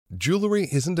Jewelry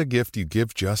isn't a gift you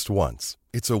give just once.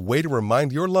 It's a way to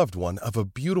remind your loved one of a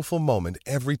beautiful moment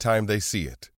every time they see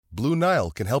it. Blue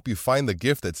Nile can help you find the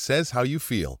gift that says how you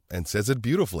feel and says it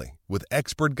beautifully, with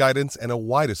expert guidance and a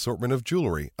wide assortment of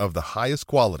jewelry of the highest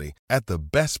quality at the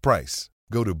best price.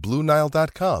 Go to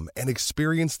BlueNile.com and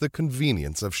experience the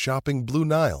convenience of shopping Blue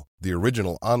Nile, the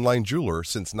original online jeweler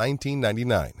since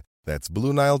 1999. That's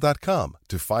BlueNile.com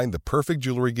to find the perfect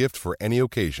jewelry gift for any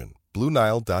occasion.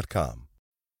 BlueNile.com.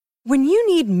 When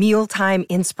you need mealtime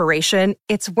inspiration,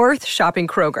 it's worth shopping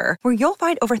Kroger, where you'll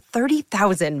find over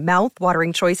 30,000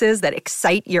 mouth-watering choices that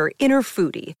excite your inner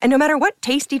foodie. And no matter what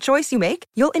tasty choice you make,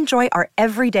 you'll enjoy our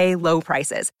everyday low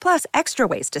prices, plus extra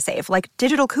ways to save, like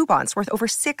digital coupons worth over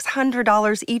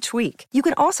 $600 each week. You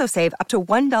can also save up to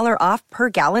 $1 off per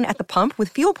gallon at the pump with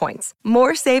fuel points.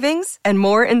 More savings and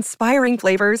more inspiring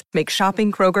flavors make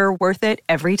shopping Kroger worth it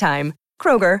every time.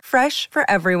 Kroger, fresh for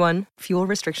everyone. Fuel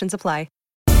restrictions apply.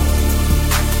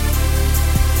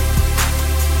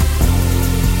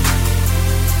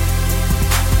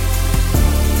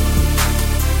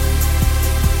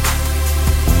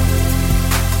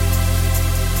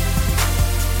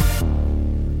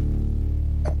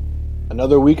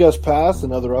 Another week has passed,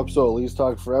 another episode of Leafs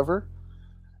Talk Forever,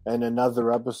 and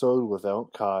another episode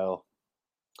without Kyle.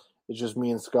 It's just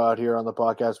me and Scott here on the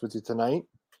podcast with you tonight.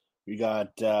 We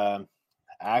got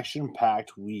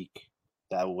action-packed week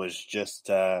that was just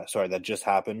that just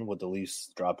happened with the Leafs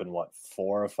dropping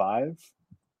 4 or 5?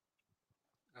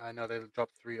 No, they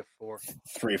dropped 3 of 4.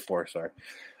 3 or 4, sorry.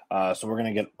 So we're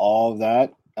gonna get all of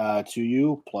that to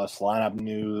you, plus lineup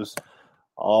news.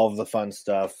 All of the fun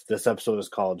stuff. This episode is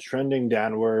called Trending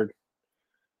Downward.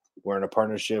 We're in a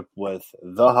partnership with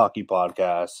the Hockey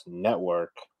Podcast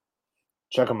Network.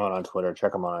 Check them out on Twitter.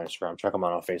 Check them out on Instagram. Check them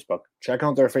out on Facebook. Check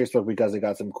out their Facebook because they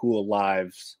got some cool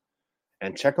lives.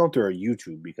 And check out their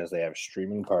YouTube because they have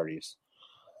streaming parties.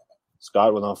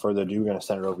 Scott, without further ado, we're going to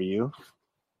send it over to you.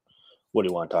 What do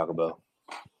you want to talk about?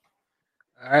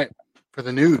 All right. For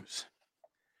the news.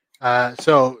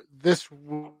 So this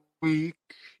week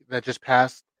that just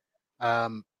passed,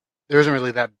 there isn't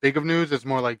really that big of news. It's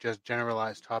more like just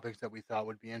generalized topics that we thought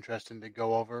would be interesting to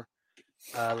go over.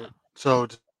 So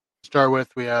to start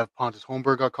with, we have Pontus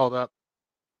Holmberg got called up,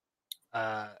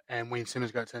 and Wayne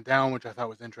Simmonds got sent down, which I thought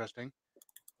was interesting.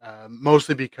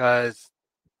 Mostly because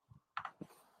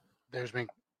there's been,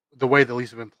 the way the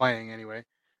Leafs have been playing anyway,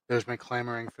 there's been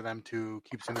clamoring for them to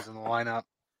keep Simmonds in the lineup,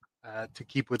 to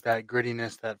keep with that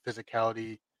grittiness, that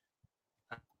physicality,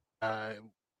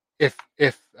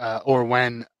 if or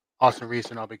when Austin Reese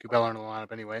and Abe Kubel are in the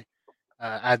lineup anyway,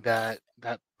 add that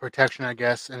protection, I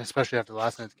guess, and especially after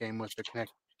last night's game with the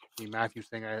Konecny Matthews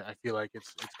thing, I feel like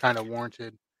it's kind of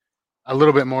warranted a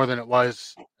little bit more than it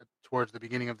was towards the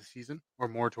beginning of the season, or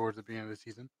more towards the beginning of the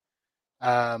season.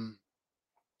 And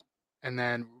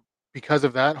then because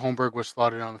of that, Holmberg was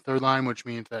slotted on the third line, which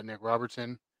means that Nick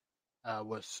Robertson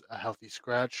was a healthy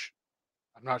scratch.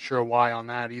 I'm not sure why on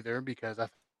that either, because I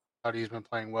thought he's been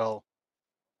playing well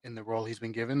in the role he's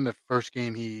been given. The first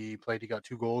game he played, he got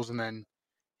 2 goals, and then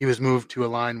he was moved to a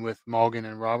line with Malgin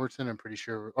and Robertson, I'm pretty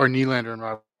sure, or Nylander and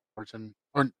Robertson,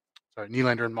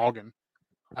 Nylander and Malgin,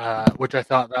 which I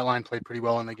thought that line played pretty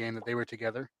well in the game that they were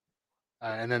together.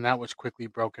 And then that was quickly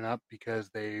broken up because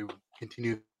they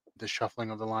continued the shuffling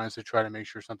of the lines to try to make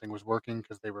sure something was working,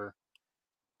 because they were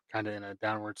kind of in a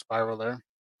downward spiral there.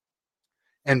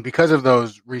 And because of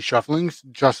those reshufflings,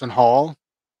 Justin Hall,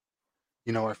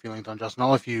 you know our feelings on Justin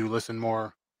Hall if you listen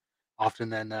more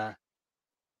often than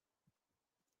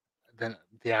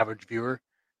the average viewer.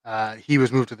 He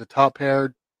was moved to the top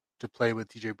pair to play with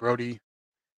TJ Brody,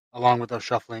 along with those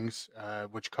shufflings,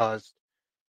 which caused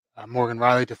Morgan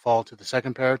Riley to fall to the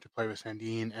second pair to play with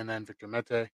Sandin and then Victor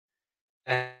Mete.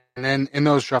 And then in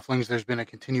those shufflings, there's been a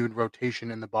continued rotation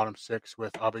in the bottom 6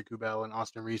 with Abe Kubel and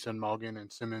Austin Reese and Malgin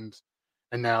and Simmonds,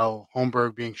 and now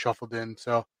Holmberg being shuffled in.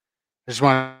 So I just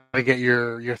wanted to get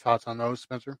your thoughts on those,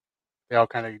 Spencer. They all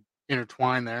kind of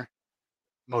intertwine there,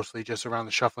 mostly just around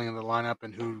the shuffling of the lineup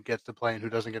and who gets to play and who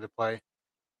doesn't get to play.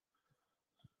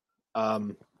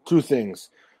 2 things.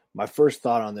 My first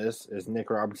thought on this is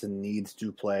Nick Robertson needs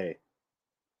to play.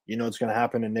 You know what's going to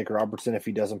happen to Nick Robertson if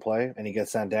he doesn't play and he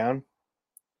gets sent down?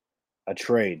 A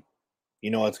trade.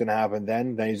 You know what's going to happen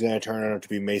then? Then he's going to turn out to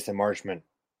be Mason Marchment.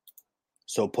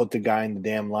 So put the guy in the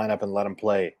damn lineup and let him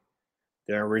play.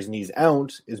 The only reason he's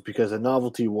out is because the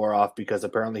novelty wore off, because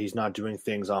apparently he's not doing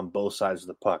things on both sides of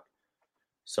the puck.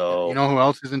 So you know who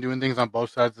else isn't doing things on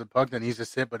both sides of the puck that needs to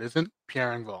sit but isn't?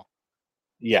 Pierre Engvall.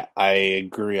 Yeah, I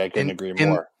agree. I couldn't agree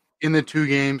more. In the 2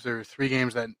 games or 3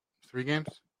 games that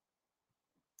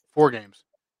 4 games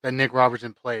that Nick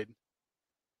Robertson played,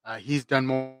 He's done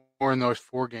more in those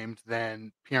 4 games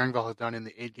than Pierre Engvall has done in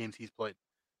the 8 games he's played.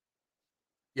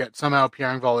 Yet somehow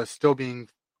Pierre Engvall is still being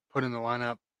put in the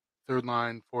lineup, 3rd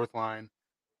line, 4th line,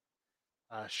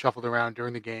 shuffled around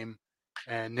during the game.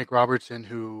 And Nick Robertson,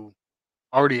 who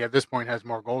already at this point has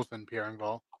more goals than Pierre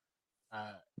Engvall,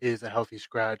 is a healthy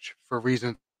scratch for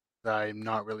reasons that I'm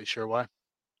not really sure why.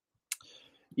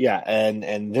 Yeah,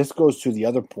 and this goes to the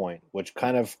other point, which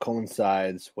kind of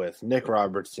coincides with Nick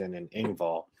Robertson and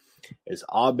Engvall, is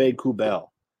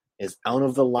Aube-Kubel is out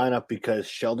of the lineup because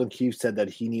Sheldon Keefe said that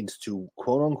he needs to,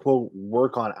 quote-unquote,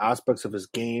 work on aspects of his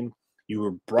game. You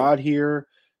were brought here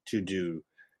to do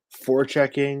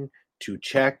forechecking, to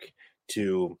check,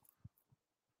 to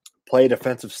play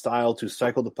defensive style, to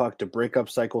cycle the puck, to break up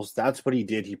cycles. That's what he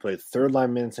did. He played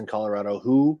 3rd-line minutes in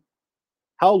Colorado.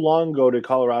 How long ago did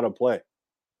Colorado play?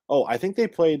 Oh, I think they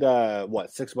played,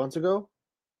 6 months ago?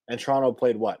 And Toronto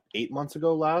played, 8 months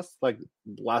ago last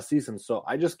season? So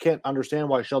I just can't understand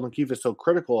why Sheldon Keefe is so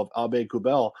critical of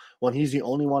Aube-Kubel when he's the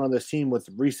only one on this team with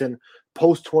recent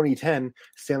post-2010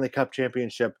 Stanley Cup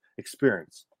championship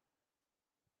experience.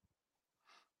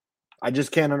 I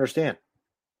just can't understand.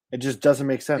 It just doesn't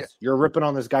make sense. Yeah. You're ripping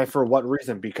on this guy for what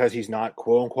reason? Because he's not,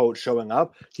 quote-unquote, showing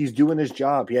up? He's doing his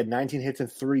job. He had 19 hits in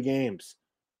 3 games.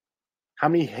 How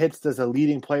many hits does a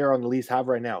leading player on the Leafs have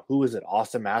right now? Who is it?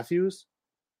 Austin Matthews?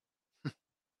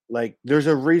 There's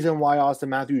a reason why Austin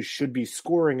Matthews should be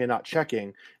scoring and not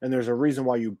checking, and there's a reason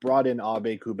why you brought in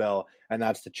Aube-Kubel, and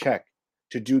that's to check,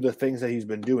 to do the things that he's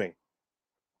been doing.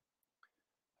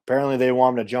 Apparently, they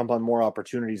want him to jump on more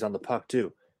opportunities on the puck,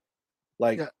 too.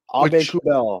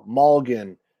 Aube-Kubel,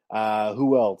 Malgin,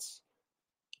 who else?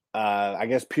 I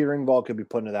guess Pierre Engvall could be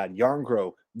put into that.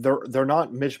 Yarncroke. They're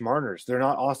not Mitch Marners. They're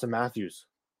not Austin Matthews.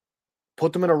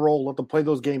 Put them in a role, let them play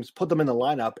those games, put them in the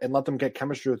lineup, and let them get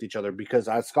chemistry with each other. Because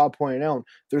as Scott pointed out,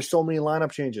 there's so many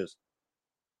lineup changes.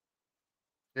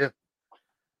 Yeah,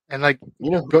 and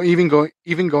even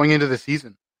going into the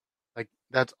season,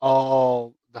 that's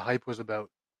all the hype was about.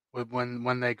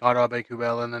 When they got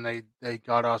Aube-Kubel and then they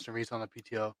got Austin Reese on the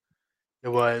PTO, it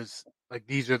was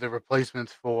these are the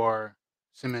replacements for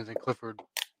Simmons and Clifford,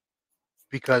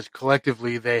 because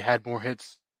collectively they had more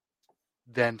hits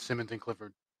than Simmons and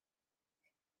Clifford.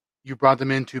 You brought them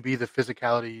in to be the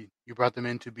physicality. You brought them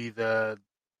in to be the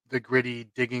gritty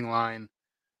digging line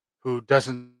who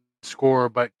doesn't score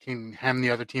but can hem the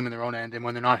other team in their own end, and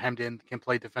when they're not hemmed in, can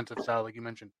play defensive style like you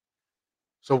mentioned.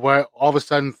 So why all of a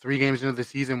sudden 3 games into the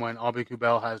season when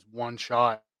Aube-Kubel has 1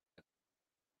 shot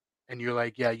and you're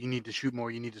like, yeah, you need to shoot more,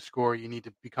 you need to score, you need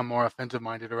to become more offensive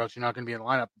minded or else you're not going to be in the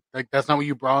lineup. That's not what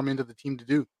you brought him into the team to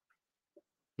do.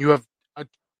 You have a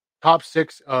top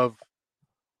 6 of,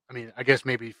 I guess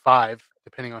maybe 5,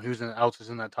 depending on else is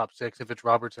in that top 6. If it's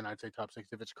Robertson, I'd say top 6.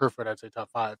 If it's Kerfoot, I'd say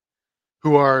top 5,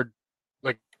 who are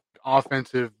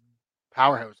offensive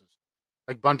powerhouses.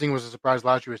 Bunting was a surprise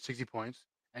last year with 60 points.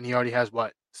 And he already has,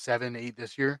 7, 8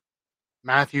 this year?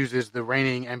 Matthews is the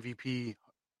reigning MVP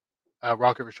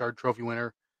Rocket Richard Trophy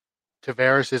winner.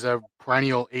 Tavares is a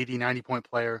perennial 80, 90-point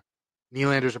player.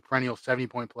 Nylander's a perennial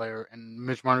 70-point player. And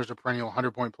Mitch Marner's a perennial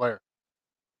 100-point player.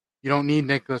 You don't need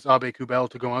Nicholas Aube-Kubel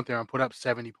to go out there and put up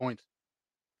 70 points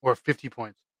or 50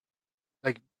 points.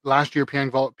 Last year, Pierre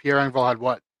Engvall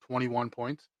had, 21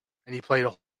 points? And he played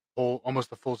almost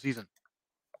the full season.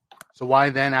 So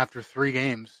why then, after 3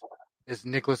 games, is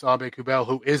Nicholas Aube-Kubel,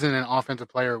 who isn't an offensive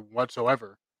player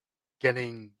whatsoever,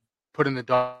 getting put in the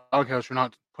doghouse for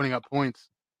not putting up points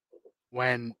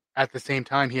when at the same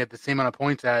time he had the same amount of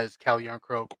points as Cal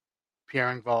Yarncroke,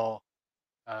 Pierre Engvall,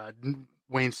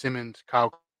 Wayne Simmons,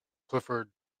 Kyle Clifford,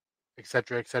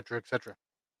 etc., etc., etc.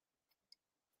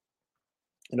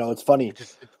 It's funny.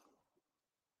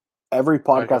 Every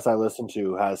podcast I listen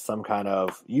to has some kind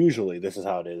of, usually this is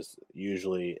how it is,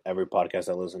 usually every podcast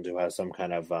I listen to has some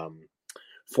kind of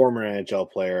former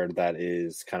NHL player that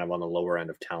is kind of on the lower end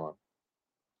of talent.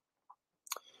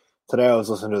 Today I was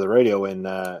listening to the radio and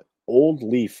old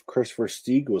Leaf Christopher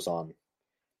Stieg was on.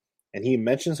 And he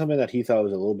mentioned something that he thought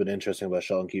was a little bit interesting about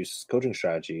Sheldon Keefe's coaching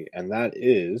strategy, and that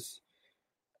is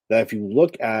that if you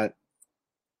look at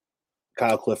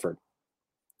Kyle Clifford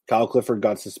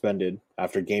got suspended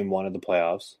after game 1 of the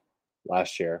playoffs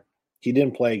last year. He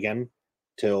didn't play again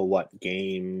till 5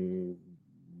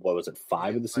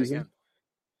 of the season? Again.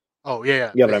 Oh,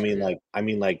 yeah. Yeah, but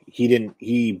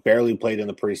he barely played in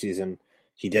the preseason.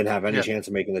 He didn't have any chance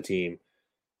of making the team.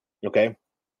 Okay?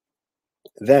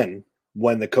 Then,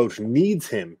 when the coach needs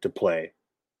him to play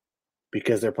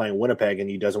because they're playing Winnipeg and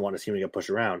he doesn't want his team to get pushed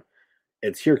around,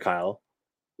 it's here, Kyle.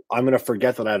 I'm going to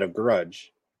forget that I had a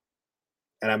grudge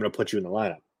and I'm going to put you in the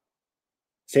lineup.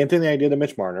 Same thing that I did to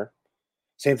Mitch Marner.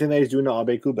 Same thing that he's doing to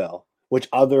Abe Kubel, which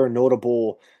other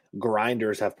notable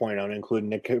grinders have pointed out, including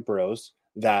Nick Kipros,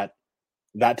 that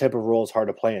type of role is hard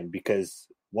to play in because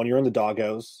when you're in the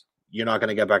doghouse, you're not going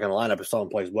to get back in the lineup if someone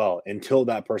plays well until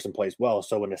that person plays well.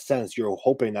 So in a sense, you're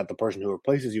hoping that the person who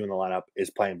replaces you in the lineup is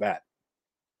playing bad.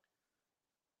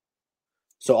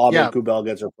 So Abe Kubel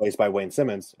gets replaced by Wayne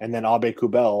Simmons, and then Abe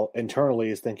Kubel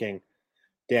internally is thinking,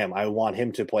 damn, I want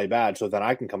him to play bad so that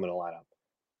I can come in the lineup.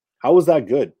 How is that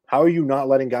good? How are you not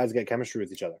letting guys get chemistry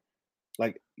with each other?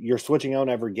 Like, you're switching out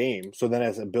every game, so then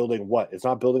it's building what? It's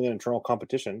not building an internal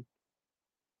competition.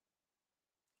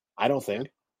 I don't think.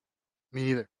 Me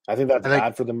neither. I think that's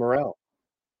bad for the morale.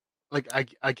 Like,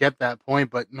 I get that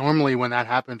point, but normally when that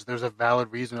happens, there's a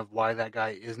valid reason of why that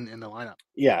guy isn't in the lineup.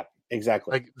 Yeah,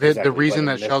 exactly. Like, the reason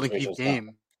that Sheldon Keefe gave,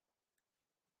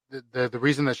 the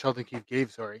reason that Sheldon Keefe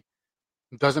gave,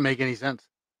 doesn't make any sense.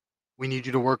 We need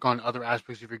you to work on other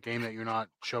aspects of your game that you're not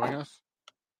showing us.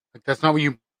 Like, that's not what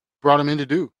you brought him in to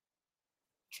do.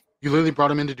 You literally brought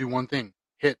him in to do one thing: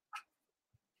 hit.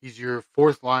 He's your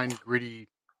fourth line gritty.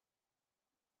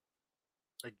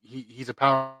 Like, he's a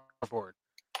power forward.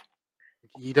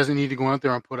 He doesn't need to go out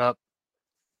there and put up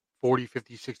 40,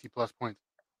 50, 60 plus points.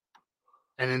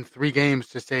 And in 3 games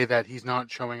to say that he's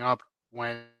not showing up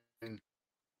when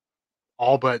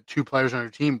all but 2 players on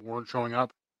your team weren't showing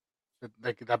up,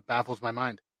 that baffles my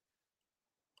mind.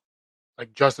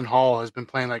 Like, Justin Hall has been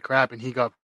playing like crap and he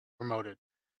got promoted.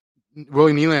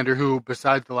 Willie Nylander, who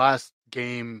besides the last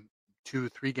game,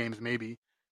 2-3 games maybe,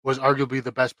 was arguably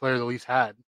the best player the Leafs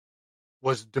had,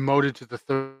 was demoted to the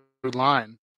third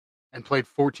line and played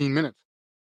 14 minutes.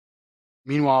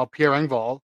 Meanwhile, Pierre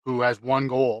Engvall, who has 1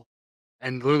 goal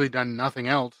and literally done nothing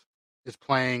else, is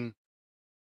playing,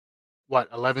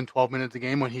 11, 12 minutes a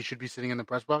game when he should be sitting in the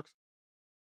press box?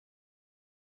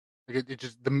 Like, it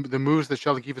just, the moves that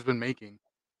Sheldon Keefe has been making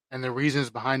and the reasons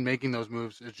behind making those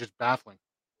moves is just baffling.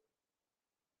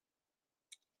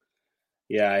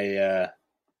 Yeah,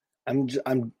 I'm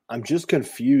just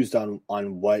confused on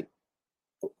what.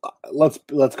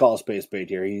 Let's call a space bait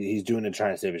here. He's doing it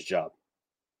trying to save his job.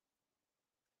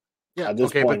 Yeah, at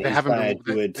this okay, point, but they he's haven't trying been.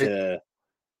 to do it to.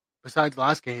 Besides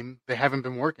last game, they haven't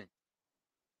been working.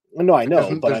 No, I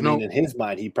know, but there's I mean, in his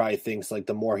mind, he probably thinks like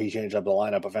the more he changes up the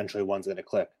lineup, eventually one's going to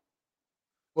click.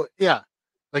 Well, yeah,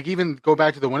 like even go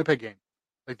back to the Winnipeg game.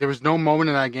 Like, there was no moment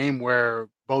in that game where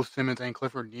both Simmons and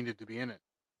Clifford needed to be in it.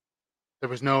 There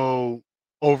was no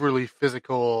overly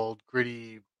physical,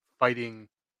 gritty, fighting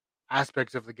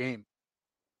aspects of the game.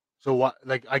 So what?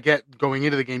 Like, I get going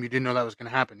into the game, you didn't know that was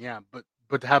going to happen. Yeah, but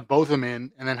to have both of them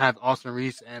in and then have Austin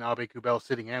Reese and Abe Kubel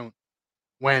sitting out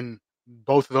when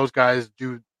both of those guys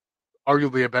do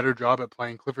arguably a better job at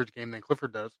playing Clifford's game than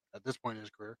Clifford does at this point in his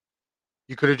career,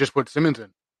 you could have just put Simmons in.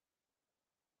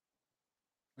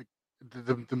 Like,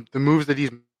 the moves that he's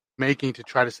making to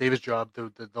try to save his job, the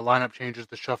lineup changes,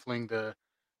 the shuffling, the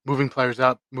moving players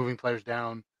up, moving players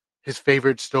down, his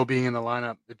favorites still being in the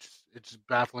lineup, it's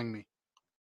baffling me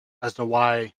as to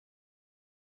why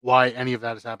any of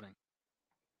that is happening.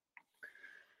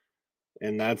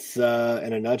 And that's, in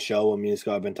a nutshell, what me and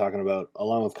Scott have been talking about,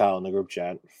 along with Kyle in the group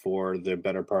chat, for the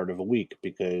better part of a week,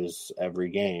 because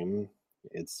every game,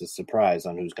 it's a surprise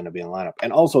on who's going to be in the lineup.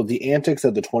 And also, the antics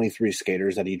of the 23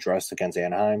 skaters that he dressed against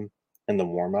Anaheim in the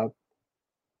warm-up,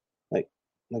 like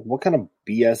what kind of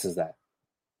BS is that?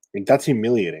 Like, that's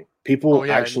humiliating.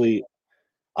 People actually,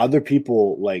 other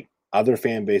people, like other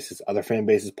fan bases,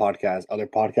 podcasts, other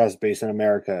podcasts based in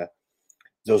America,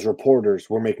 those reporters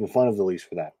were making fun of the Leafs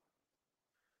for that.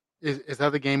 Is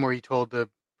that the game where he told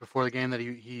before the game that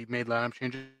he made lineup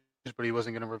changes, but he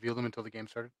wasn't going to reveal them until the game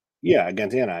started? Yeah,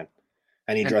 against Anaheim,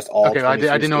 and he dressed all. Okay, I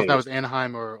didn't know if that was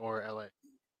Anaheim or LA.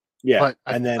 Yeah, but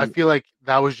I feel like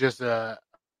that was just a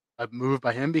move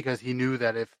by him because he knew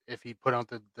that if he put out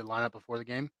the lineup before the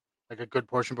game, like a good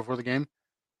portion before the game,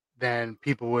 then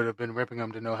people would have been ripping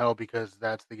him to no hell because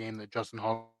that's the game that Justin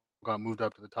Hall got moved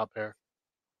up to the top pair.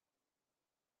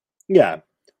 Yeah,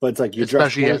 but it's like you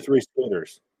dressed 23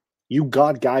 skaters. You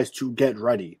got guys to get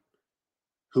ready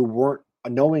who weren't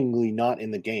knowingly not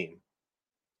in the game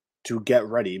to get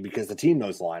ready because the team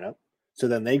knows the lineup. So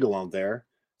then they go out there.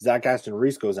 Zach Aston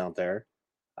Reese goes out there.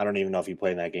 I don't even know if he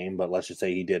played in that game, but let's just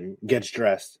say he didn't. Gets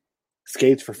dressed,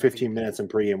 skates for 15 minutes in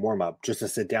pregame warm-up just to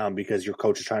sit down because your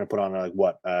coach is trying to put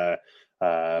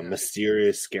on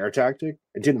mysterious scare tactic.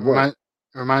 It didn't work.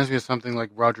 It reminds me of something like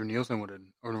Roger Nielsen would have.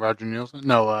 Or Roger Nielsen?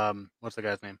 No, what's the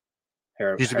guy's name?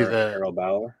 Harold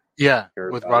Bauer. Yeah,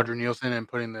 with Roger Nielsen and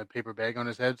putting the paper bag on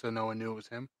his head so no one knew it was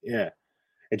him. Yeah.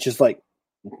 It's just like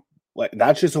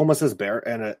that's just almost as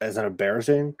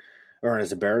embarrassing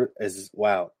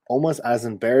or almost as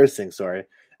embarrassing, sorry,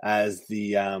 as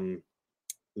the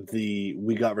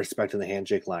we got respect in the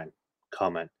handshake line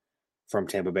comment from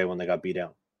Tampa Bay when they got beat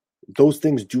out. Those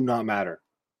things do not matter.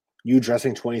 You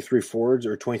dressing 23 forwards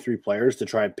or 23 players to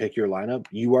try and pick your lineup,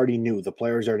 you already knew. The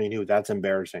players already knew. That's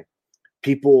embarrassing.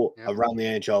 People around the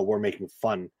NHL were making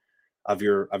fun of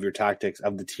your tactics,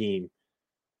 of the team.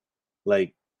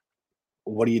 Like,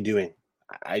 what are you doing?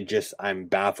 I'm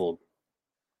baffled.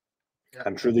 Yeah.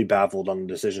 I'm truly baffled on the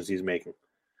decisions he's making.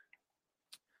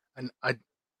 And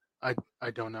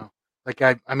I don't know. Like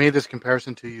I made this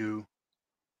comparison to you.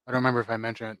 I don't remember if I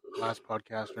mentioned it last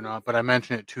podcast or not, but I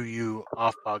mentioned it to you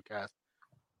off podcast.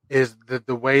 Is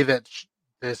the way that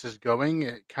this is going?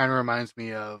 It kind of reminds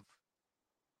me of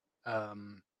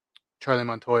Charlie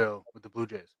Montoyo with the Blue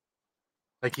Jays.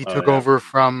 Like he took over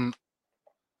from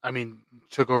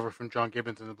John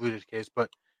Gibbons in the Blue Jays case, but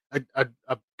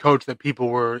a coach that people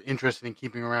were interested in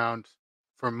keeping around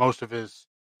for most of his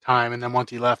time, and then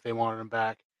once he left, they wanted him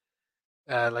back.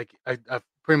 Like a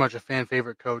pretty much a fan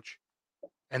favorite coach,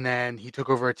 and then he took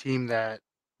over a team that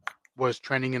was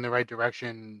trending in the right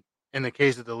direction. In the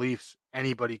case of the Leafs,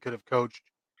 anybody could have coached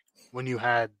when you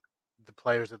had the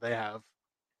players that they have.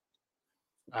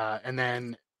 And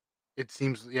then it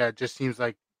just seems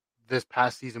like this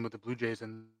past season with the Blue Jays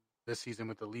and this season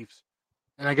with the Leafs,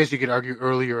 and I guess you could argue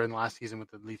earlier in last season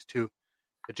with the Leafs too,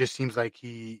 it just seems like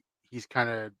he's kind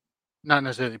of not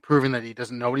necessarily proving that he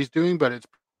doesn't know what he's doing, but it's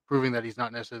proving that he's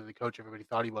not necessarily the coach everybody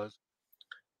thought he was.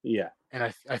 Yeah. And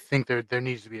I think there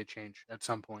needs to be a change at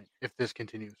some point if this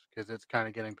continues, because it's kind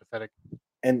of getting pathetic.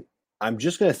 And I'm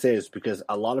just going to say this because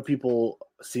a lot of people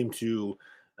seem to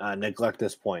neglect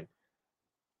this point.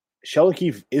 Sheldon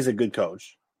Keefe is a good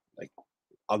coach. Like,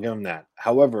 I'll give him that.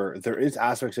 However, there is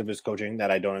aspects of his coaching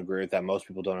that I don't agree with, that most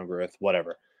people don't agree with,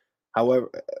 whatever. However,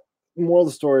 moral of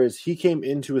the story is he came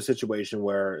into a situation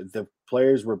where the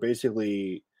players were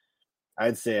basically,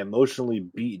 I'd say, emotionally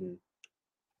beaten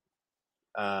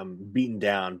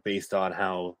down based on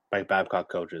how Mike Babcock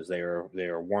coaches. They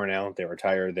were worn out, they were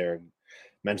tired, they're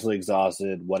mentally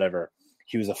exhausted, whatever.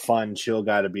 He was a fun, chill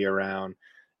guy to be around,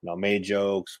 made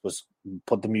jokes,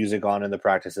 put the music on in the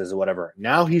practices or whatever.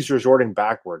 Now he's resorting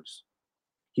backwards.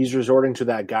 He's resorting to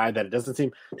that guy that it doesn't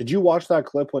seem. Did you watch that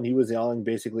clip when he was yelling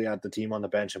basically at the team on the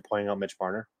bench and pointing out Mitch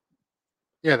Marner?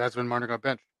 Yeah, that's when Marner got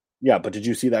benched. Yeah, but did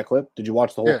you see that clip? Did you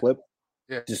watch the whole clip?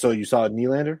 Yeah. Just so you saw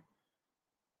Nylander?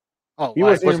 Oh, he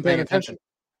wasn't even paying attention.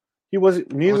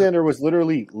 Nylander was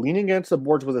literally leaning against the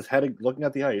boards with his head looking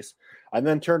at the ice, and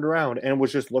then turned around and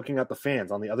was just looking at the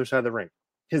fans on the other side of the rink.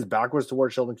 His back was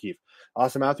towards Sheldon Keefe.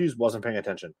 Austin Matthews wasn't paying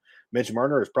attention. Mitch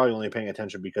Marner is probably only paying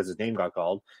attention because his name got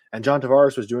called. And John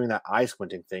Tavares was doing that eye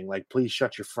squinting thing, like, please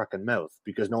shut your fucking mouth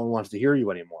because no one wants to hear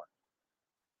you anymore.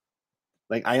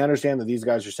 Like, I understand that these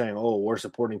guys are saying, oh, we're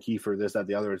supporting Keefe for this, that,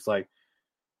 the other. It's like,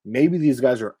 maybe these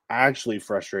guys are actually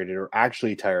frustrated or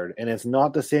actually tired, and it's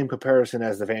not the same comparison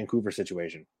as the Vancouver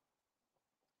situation.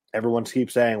 Everyone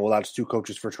keeps saying, well, that's two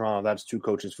coaches for Toronto, that's two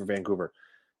coaches for Vancouver.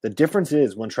 The difference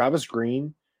is when Travis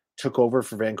Green took over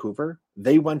for Vancouver,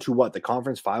 they went to the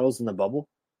conference finals in the bubble.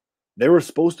 They weren't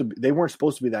supposed to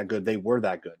be that good. They were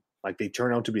that good. Like, they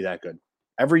turned out to be that good.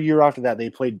 Every year after that,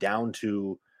 they played down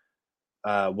to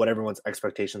what everyone's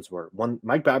expectations were. When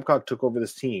Mike Babcock took over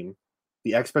this team,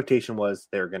 the expectation was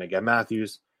they were going to get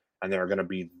Matthews, and they were going to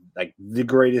be like the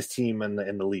greatest team in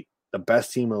the league, the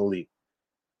best team in the league.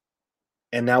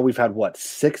 And now we've had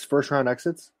 6 first-round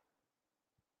exits.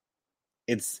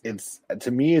 It's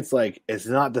to me, it's like it's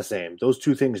not the same. Those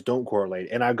two things don't correlate.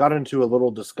 And I got into a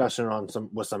little discussion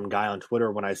with some guy on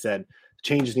Twitter when I said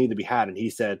changes need to be had, and he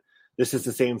said this is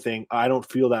the same thing. I don't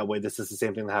feel that way. This is the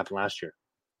same thing that happened last year.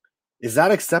 Is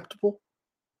that acceptable?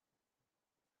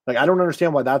 Like, I don't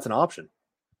understand why that's an option.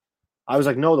 I was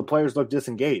like, no, the players look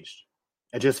disengaged.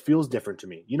 It just feels different to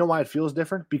me. You know why it feels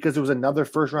different? Because it was another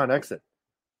first-round exit.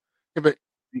 Yeah, but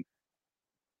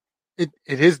it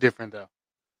is different, though.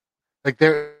 Like,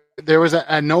 there was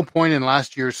at no point in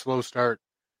last year's slow start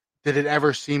did it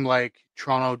ever seem like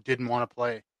Toronto didn't want to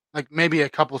play. Like, maybe a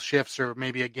couple shifts or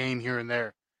maybe a game here and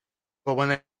there. But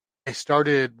when they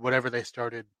started whatever they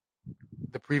started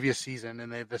the previous season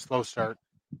and the slow start,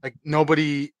 like,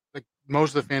 nobody, like,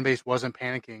 most of the fan base wasn't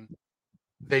panicking.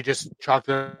 They just chalked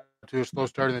it up to a slow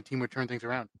start and the team would turn things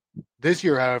around. This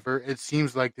year, however, it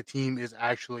seems like the team is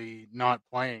actually not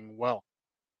playing well.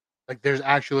 Like, there's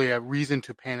actually a reason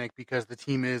to panic because the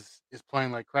team is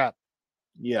playing like crap.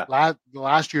 Yeah.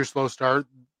 Last year's slow start,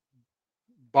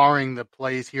 barring the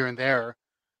plays here and there,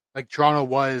 like, Toronto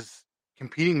was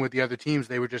competing with the other teams.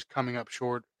 They were just coming up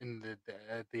short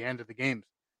at the end of the games.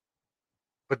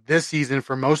 But this season,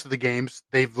 for most of the games,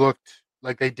 they've looked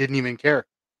like they didn't even care.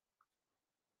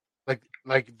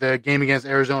 Like the game against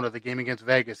Arizona, the game against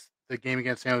Vegas, the game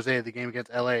against San Jose, the game against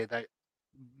LA, that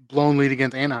blown lead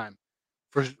against Anaheim.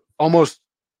 For almost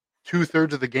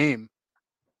 2/3 of the game,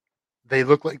 they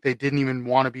looked like they didn't even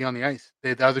want to be on the ice.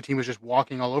 The other team was just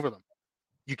walking all over them.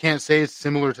 You can't say it's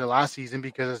similar to last season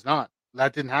because it's not.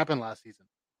 That didn't happen last season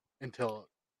until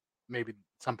maybe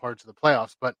some parts of the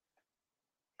playoffs. But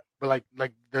like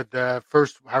the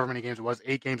first however many games it was,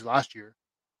 8 games last year,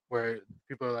 where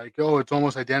people are like, oh, it's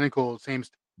almost identical, same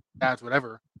stats,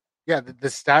 whatever. Yeah, the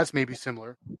stats may be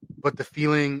similar, but the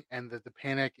feeling and the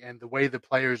panic and the way the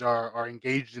players are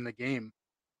engaged in the game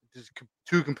is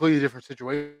two completely different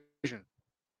situations.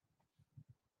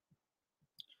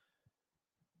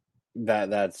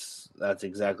 That's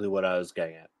exactly what I was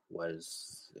getting at.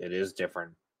 It is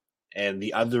different, and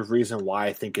the other reason why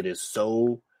I think it is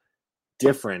so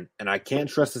different, and I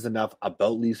can't stress this enough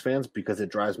about Leafs fans because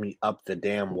it drives me up the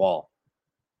damn wall.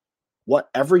 What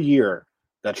every year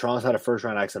that Toronto's had a first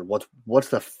round exit, what's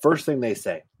the first thing they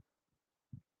say?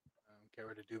 Get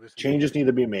rid of Dubas. Changes need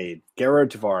to be made. Get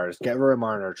rid of Tavares. Get rid of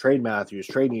Marner. Trade Matthews.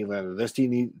 Trade Nylander. This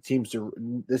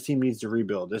team needs to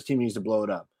rebuild. This team needs to blow it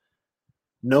up.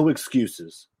 No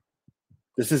excuses.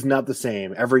 This is not the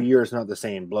same. Every year is not the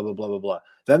same. Blah, blah, blah, blah, blah.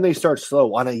 Then they start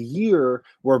slow on a year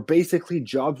where basically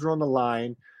jobs are on the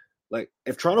line. Like,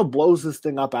 if Toronto blows this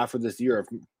thing up after this year,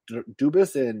 if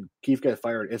Dubas and Keefe get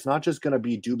fired, it's not just going to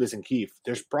be Dubas and Keefe.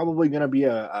 There's probably going to be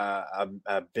a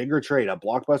bigger trade, a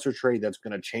blockbuster trade that's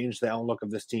going to change the outlook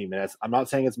of this team. And I'm not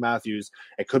saying it's Matthews.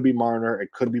 It could be Marner.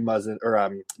 It could be Muzzin or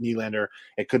Nylander.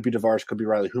 It could be Tavares. Could be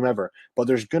Riley, whomever. But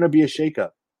there's going to be a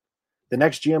shakeup. The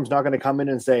next GM's not going to come in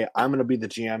and say, I'm going to be the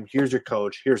GM. Here's your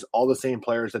coach. Here's all the same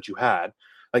players that you had.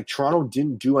 Like, Toronto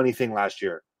didn't do anything last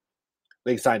year.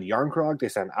 They signed Yarncroc. They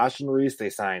signed Aston Reese. They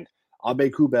signed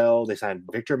Aube-Kubel. They signed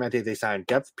Victor Mete. They signed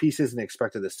depth pieces and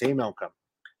expected the same outcome.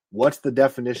 What's the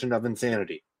definition of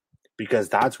insanity? Because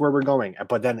that's where we're going.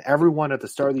 But then everyone at the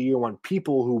start of the year, when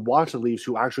people who watch the Leafs,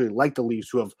 who actually like the Leafs,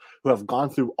 who have gone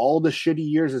through all the shitty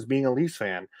years as being a Leafs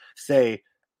fan, say,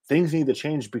 things need to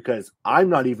change because I'm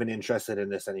not even interested in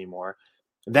this anymore.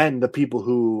 Then the people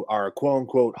who are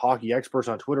quote-unquote hockey experts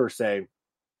on Twitter say,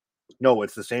 no,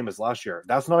 it's the same as last year.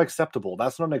 That's not acceptable.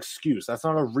 That's not an excuse. That's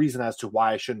not a reason as to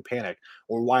why I shouldn't panic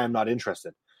or why I'm not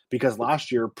interested. Because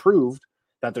last year proved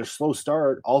that their slow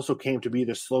start also came to be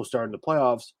their slow start in the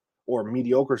playoffs or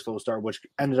mediocre slow start, which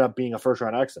ended up being a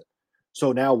first-round exit.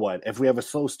 So now what? If we have a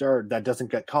slow start that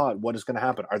doesn't get caught, what is going to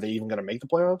happen? Are they even going to make the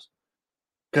playoffs?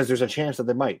 Because there's a chance that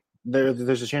they might.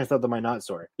 There's a chance that they might not,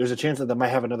 sorry. There's a chance that they might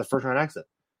have another first-round exit.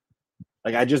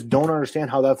 Like, I just don't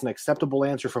understand how that's an acceptable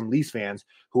answer from Leafs fans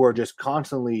who are just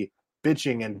constantly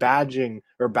bitching and badging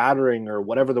or battering or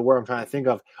whatever the word I'm trying to think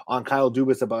of on Kyle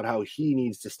Dubas about how he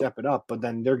needs to step it up, but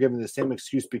then they're giving the same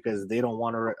excuse because they don't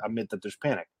want to admit that there's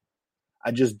panic.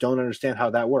 I just don't understand how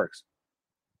that works.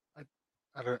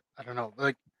 I don't know.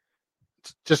 Like,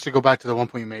 just to go back to the one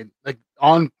point you made, like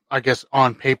on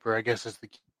paper, I guess is the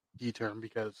key term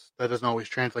because that doesn't always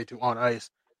translate to on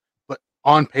ice. But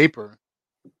on paper,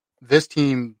 this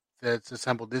team that's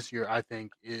assembled this year, I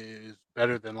think, is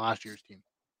better than last year's team.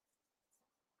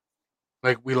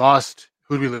 Like, we lost,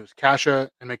 who'd we lose? Kasha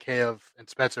and Mikheyev and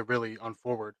Spezza really on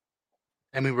forward.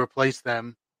 And we replaced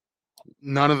them,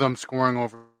 none of them scoring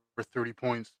over 30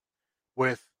 points,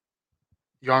 with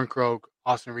Yarncroc,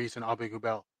 Austin Reese, and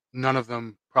Aube-Kubel. None of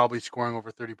them probably scoring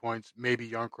over 30 points. Maybe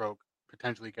Yarncroc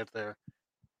potentially gets there,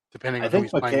 depending on who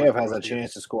he's playing with. I think Mikheyev has a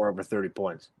chance to score over 30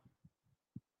 points.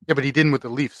 Yeah, but he didn't with the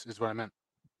Leafs, is what I meant.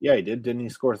 Yeah, he did. Didn't he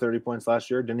score 30 points last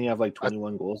year? Didn't he have like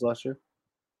 21 goals last year?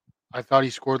 I thought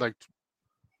he scored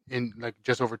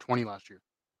just over 20 last year.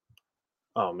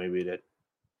 Oh, maybe he did.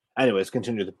 Anyways,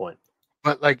 continue the point.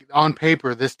 But like on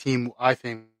paper, this team, I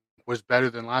think, was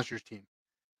better than last year's team.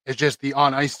 It's just the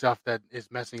on ice stuff that is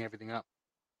messing everything up.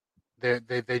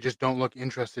 They just don't look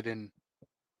interested in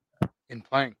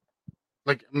playing.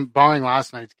 Like, barring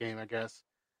last night's game, I guess,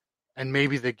 and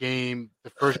maybe the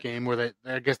first game where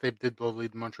I guess they did blow the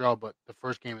lead in Montreal, but the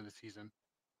first game of the season,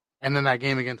 and then that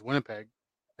game against Winnipeg,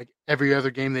 like every other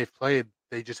game they've played,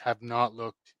 they just have not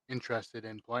looked interested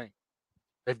in playing.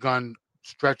 They've gone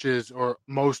stretches or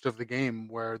most of the game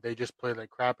where they just played like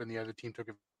crap and the other team took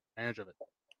advantage of it.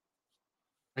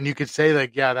 And you could say,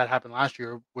 like, yeah, that happened last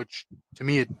year, which to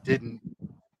me it didn't.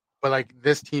 But like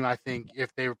this team, I think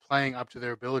if they were playing up to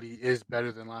their ability, is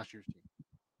better than last year's team.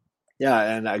 Yeah,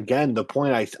 and again, the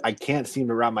point I can't seem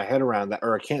to wrap my head around that,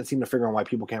 or I can't seem to figure out why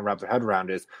people can't wrap their head around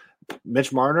is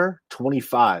Mitch Marner,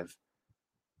 25.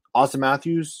 Austin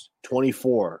Matthews,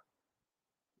 24.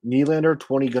 Nylander,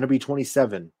 going to be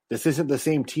 27. This isn't the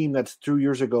same team that's 2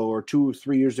 years ago or 2 or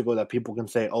 3 years ago that people can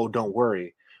say, oh, don't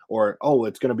worry, or, oh,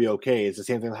 it's going to be okay. It's the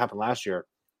same thing that happened last year.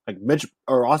 Like Mitch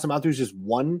or Austin Matthews is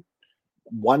one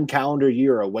calendar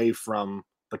year away from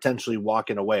potentially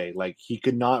walking away. Like he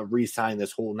could not re-sign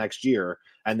this whole next year,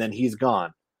 and then he's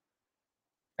gone.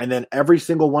 And then every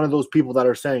single one of those people that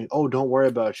are saying, "Oh, don't worry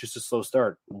about it, it's just a slow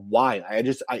start." Why?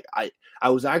 I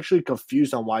was actually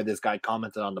confused on why this guy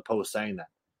commented on the post saying that.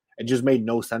 It just made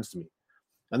no sense to me.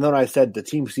 And then I said the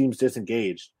team seems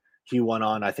disengaged. He went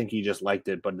on. I think he just liked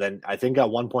it, but then I think at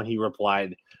one point he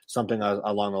replied something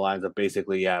along the lines of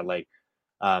basically, yeah, like,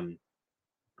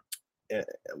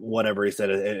 whatever he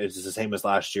said. It's the same as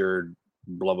last year.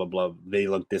 Blah blah blah. They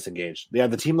look disengaged. Yeah,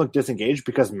 the team looked disengaged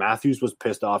because Matthews was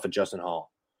pissed off at Justin Hall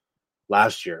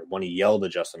last year when he yelled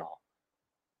at Justin Hall.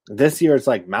 This year, it's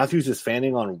like Matthews is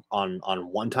fanning on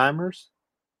one-timers.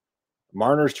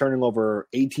 Marner's turning over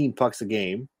 18 pucks a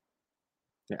game.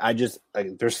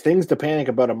 There's things to panic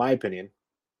about, in my opinion.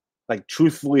 Like,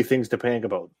 truthfully, things to panic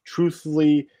about.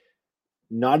 Truthfully,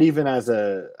 not even as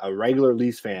a regular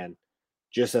Leafs fan,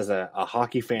 just as a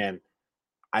hockey fan,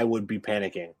 I would be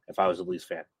panicking if I was a Leafs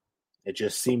fan. It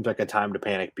just seems like a time to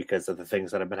panic because of the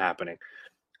things that have been happening.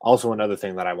 Also, another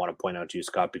thing that I want to point out to you,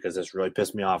 Scott, because this really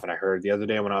pissed me off, and I heard the other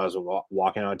day when I was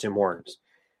walking out of Tim Hortons.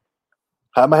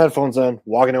 I had my headphones on,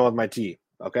 walking out with my tea,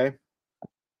 okay?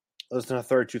 Listen to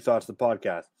 32 Thoughts, the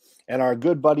podcast. And our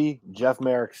good buddy, Jeff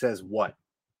Merrick, says what?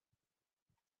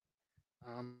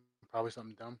 Probably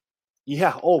something dumb.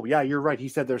 Yeah, oh, yeah, you're right. He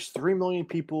said there's 3 million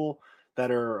people that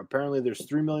are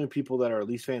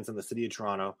Leafs fans in the city of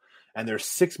Toronto, and there's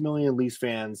 6 million Leafs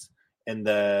fans in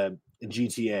the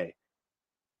GTA.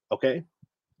 Okay.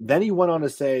 Then he went on to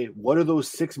say, what are those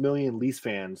 6 million Leafs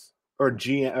fans or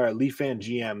Leaf fan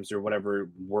GMs or whatever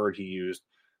word he used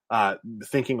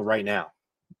thinking right now?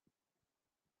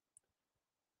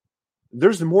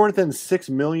 There's more than 6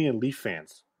 million Leaf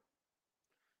fans.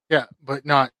 Yeah, but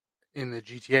not in the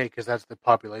GTA because that's the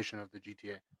population of the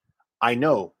GTA. I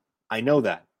know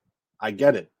that. I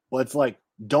get it. But it's like,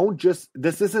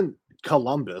 this isn't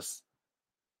Columbus.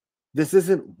 This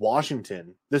isn't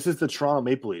Washington. This is the Toronto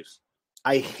Maple Leafs.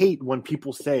 I hate when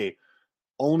people say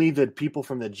only the people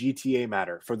from the GTA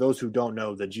matter. For those who don't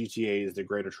know, the GTA is the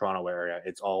Greater Toronto Area.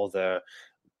 It's all the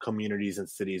communities and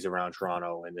cities around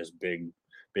Toronto in this big,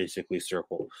 basically,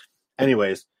 circle.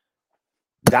 Anyways,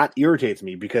 that irritates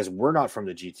me because we're not from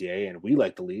the GTA and we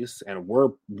like the Leafs, and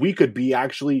we could be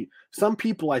actually some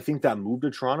people I think that move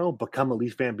to Toronto become a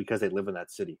Leafs fan because they live in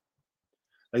that city.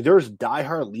 Like there's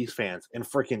diehard Leafs fans in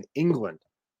freaking England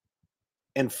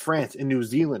and France and New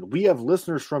Zealand. We have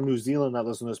listeners from New Zealand that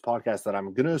listen to this podcast that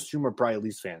I'm going to assume are probably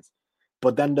Leafs fans.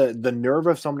 But then the nerve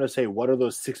of someone to say, what are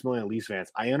those 6 million Leafs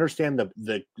fans? I understand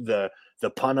the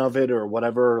pun of it or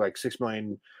whatever, like 6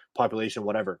 million population,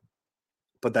 whatever.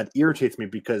 But that irritates me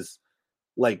because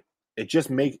like it just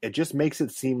makes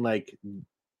it seem like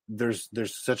there's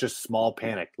such a small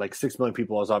panic. Like 6 million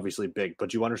people is obviously big,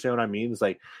 but you understand what I mean? It's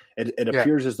like it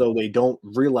appears as though they don't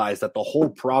realize that the whole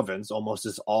province almost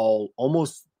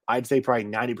I'd say probably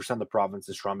 90% of the province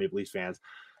is Toronto Maple Leafs fans,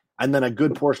 and then a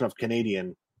good portion of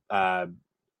Canadian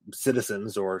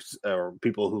citizens or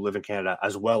people who live in Canada,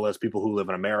 as well as people who live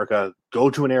in America, go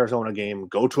to an Arizona game,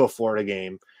 go to a Florida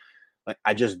game. Like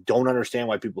I just don't understand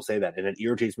why people say that, and it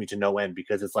irritates me to no end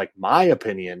because it's like my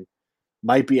opinion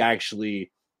might be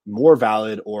actually more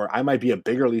valid, or I might be a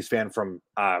bigger Leafs fan from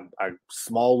a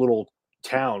small little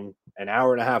town an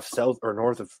hour and a half south or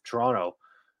north of Toronto,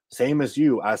 same as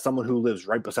you, as someone who lives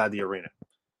right beside the arena.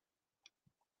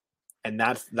 And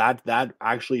that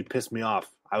actually pissed me off.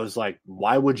 I was like,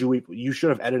 why would you should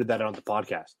have edited that on the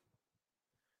podcast.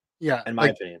 Yeah, in my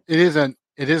opinion. It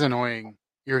is annoying,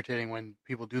 irritating when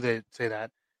people do say that.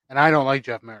 And I don't like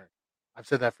Jeff Merrick. I've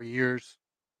said that for years.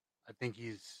 I think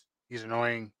he's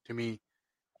annoying to me.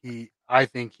 I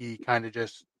think he kind of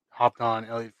just hopped on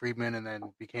Elliot Friedman and then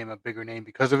became a bigger name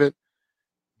because of it.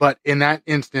 But in that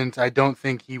instance, I don't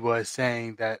think he was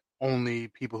saying that only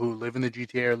people who live in the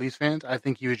GTA are Leafs fans. I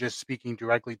think he was just speaking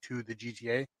directly to the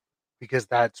GTA because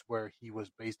that's where he was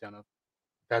based out of.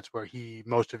 That's where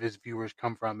most of his viewers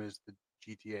come from is the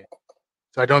GTA.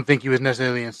 So I don't think he was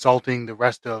necessarily insulting the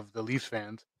rest of the Leafs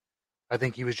fans. I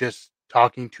think he was just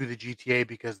talking to the GTA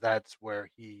because that's where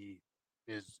he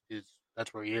is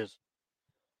that's where he is.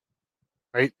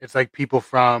 Right? It's like people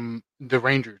from the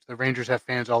Rangers. The Rangers have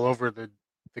fans all over the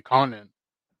continent,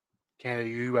 Canada,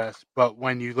 US, but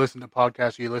when you listen to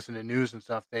podcasts or you listen to news and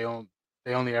stuff, they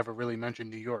only ever really mention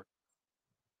New York.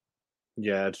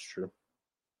 Yeah, that's true.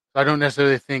 I don't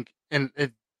necessarily think, and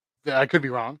I could be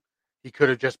wrong. He could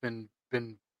have just been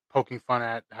poking fun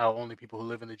at how only people who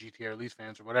live in the GTA are Leafs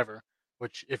fans or whatever.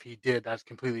 Which, if he did, that's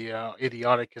completely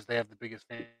idiotic because they have the biggest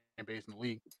fan base in the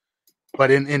league. But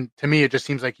to me, it just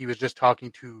seems like he was just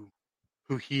talking to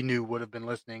who he knew would have been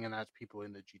listening, and that's people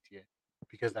in the GTA,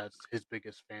 because that's his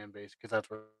biggest fan base, because that's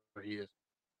where he is.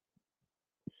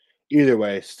 Either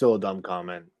way, still a dumb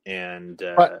comment, and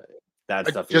that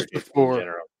stuff just irritates me in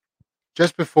general.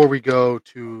 Just before we go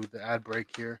to the ad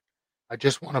break here, I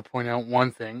just want to point out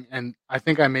one thing, and I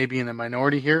think I may be in the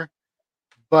minority here,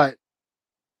 but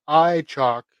I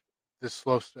chalk this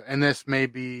slow start, and this may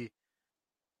be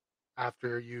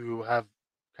after you have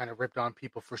kind of ripped on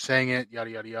people for saying it, yada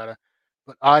yada yada.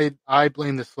 But I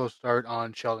blame the slow start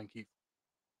on Sheldon Keefe.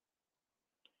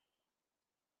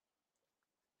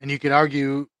 And you could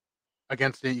argue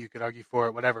against it, you could argue for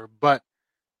it, whatever. But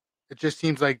it just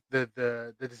seems like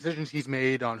the decisions he's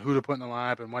made on who to put in the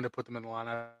lineup and when to put them in the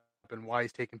lineup and why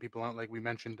he's taking people out, like we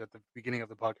mentioned at the beginning of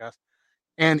the podcast,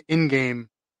 and in-game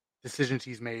decisions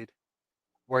he's made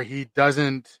where he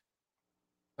doesn't,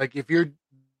 like, if you're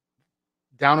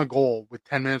down a goal with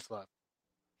 10 minutes left,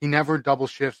 he never double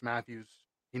shifts Matthews.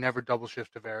 He never double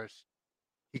shifts Tavares.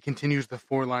 He continues the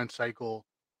 4-line cycle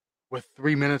with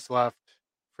 3 minutes left.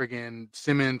 Friggin'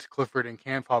 Simmons, Clifford, and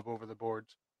Camp hop over the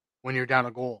boards when you're down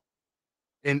a goal.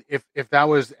 And if that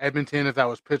was Edmonton, if that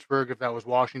was Pittsburgh, if that was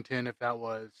Washington, if that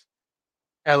was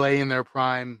LA in their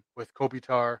prime with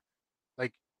Kopitar,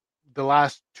 like, the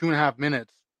last 2.5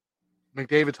 minutes,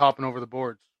 McDavid's hopping over the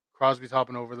boards, Crosby's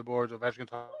hopping over the boards,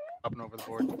 Ovechkin's hopping over the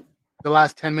boards. The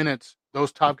last 10 minutes,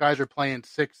 those top guys are playing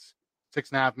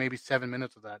 6.5, maybe 7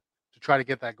 minutes of that to try to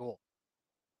get that goal.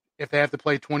 If they have to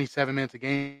play 27 minutes a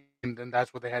game, then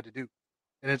that's what they had to do.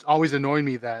 And it's always annoyed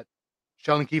me that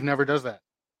Sheldon Keefe never does that.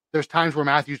 There's times where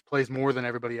Matthews plays more than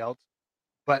everybody else,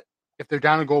 but if they're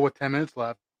down a goal with 10 minutes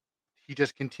left, he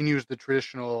just continues the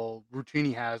traditional routine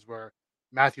he has where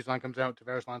Matthews' line comes out,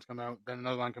 Tavares' line comes out, then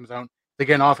another line comes out. They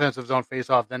get an offensive zone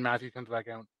face-off, then Matthews comes back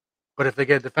out. But if they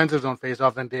get a defensive zone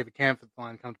face-off, then David Kampf's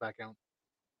line comes back out.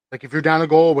 Like, if you're down a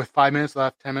goal with 5 minutes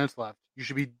left, 10 minutes left, you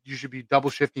should be double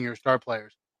shifting your star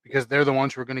players because they're the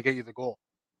ones who are going to get you the goal.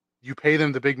 You pay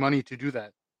them the big money to do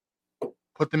that.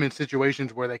 Put them in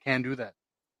situations where they can do that.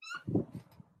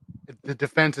 The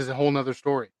defense is a whole nother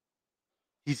story.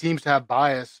 He seems to have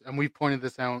bias, and we've pointed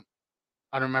this out.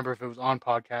 I don't remember if it was on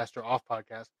podcast or off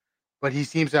podcast, but he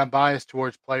seems to have bias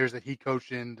towards players that he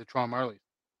coached in the Toronto Marlies.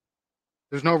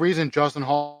 There's no reason Justin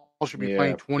Hall should be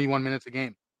playing 21 minutes a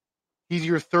game. He's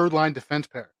your third-line defense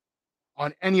pair.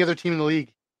 On any other team in the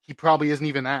league, he probably isn't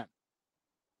even that.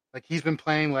 Like, he's been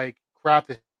playing like crap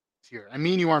this year. I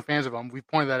mean, you aren't fans of him. We've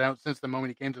pointed that out since the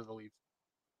moment he came to the Leafs.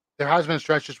 There has been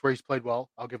stretches where he's played well.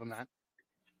 I'll give him that.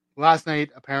 Last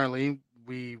night, apparently,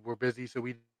 we were busy, so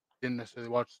we didn't necessarily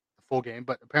watch the full game,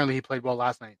 but apparently he played well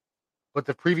last night. But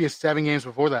the previous 7 games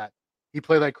before that, he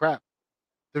played like crap.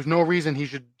 There's no reason he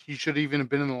should even have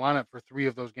been in the lineup for 3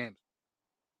 of those games.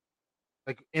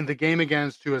 Like, in the game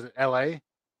against, who was it, LA,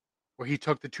 where he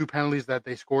took the 2 penalties that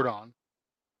they scored on,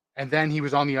 and then he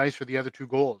was on the ice for the other 2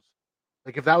 goals.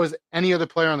 Like, if that was any other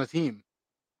player on the team,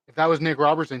 if that was Nick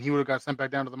Robertson, he would have got sent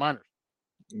back down to the minors.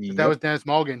 If that was Dennis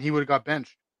Mulligan, he would have got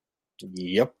benched.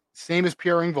 Yep. Same as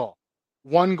Pierre Engvall.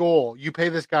 1 goal. You pay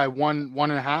this guy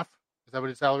 1.5. Is that what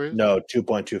his salary is? No,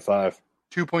 2.25.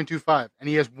 2.25. And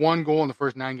he has 1 goal in the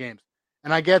first 9 games.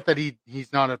 And I get that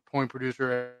he's not a point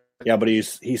producer. Yeah, but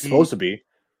he's supposed to be.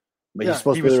 But he's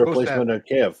supposed to be the replacement of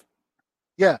Kiev.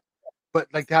 Yeah. But,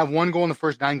 like, to have 1 goal in the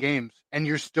first 9 games and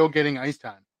you're still getting ice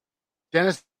time.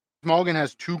 Dennis Mulligan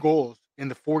has 2 goals in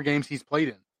the 4 games he's played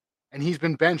in. And he's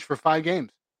been benched for 5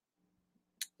 games.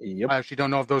 Yep. I actually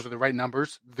don't know if those are the right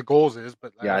numbers. The goals is,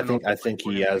 but yeah, I think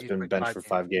he has been benched for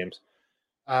 5 games.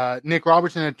 Nick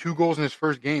Robertson had 2 goals in his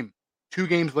first game. 2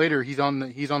 games later, he's in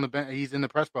the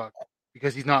press box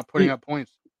because he's not putting up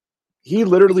points. He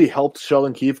literally helped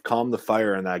Sheldon Keefe calm the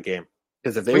fire in that game.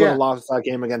 Because if they would have lost that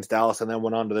game against Dallas and then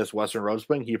went on to this Western Road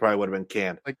Spring, he probably would have been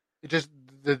canned. Like, it just,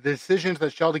 the decisions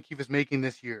that Sheldon Keefe is making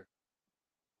this year,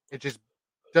 it just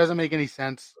doesn't make any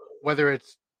sense. Whether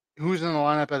it's who's in the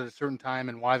lineup at a certain time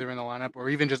and why they're in the lineup, or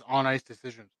even just on ice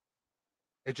decisions,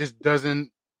 it just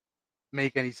doesn't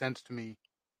make any sense to me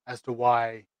as to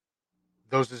why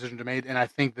those decisions are made. And I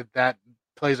think that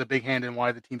plays a big hand in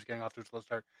why the team's getting off to a slow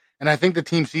start. And I think the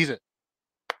team sees it.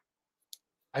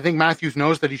 I think Matthews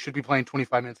knows that he should be playing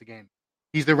 25 minutes a game.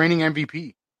 He's the reigning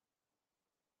MVP.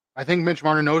 I think Mitch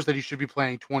Marner knows that he should be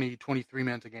playing 20, 23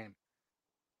 minutes a game.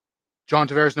 John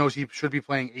Tavares knows he should be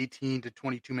playing 18 to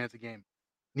 22 minutes a game.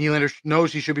 Nylander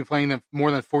knows he should be playing them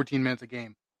more than 14 minutes a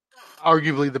game.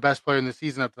 Arguably the best player in the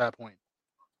season up to that point.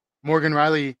 Morgan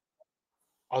Rielly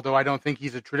although I don't think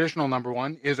he's a traditional number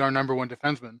one, is our number one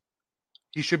defenseman.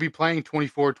 He should be playing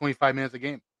 24, 25 minutes a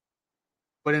game.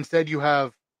 But instead you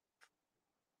have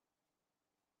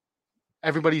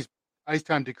everybody's ice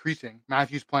time decreasing.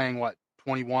 Matthews playing,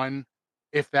 21,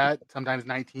 if that, sometimes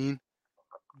 19.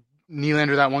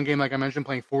 Nylander, that one game, like I mentioned,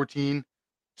 playing 14,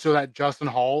 so that Justin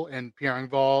Hall and Pierre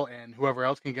Engvall and whoever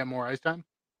else can get more ice time.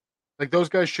 Like, those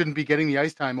guys shouldn't be getting the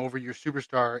ice time over your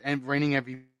superstar and reigning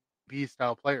MVP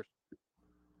style players.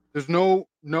 There's no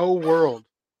world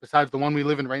besides the one we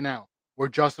live in right now where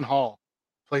Justin Hall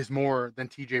plays more than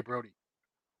TJ Brody.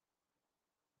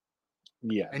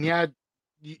 Yeah. And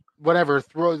whatever,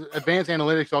 throw advanced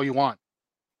analytics all you want.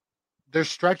 There's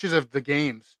stretches of the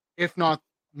games, if not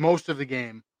most of the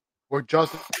game, where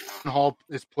Justin Hall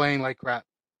is playing like crap.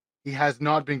 He has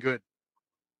not been good.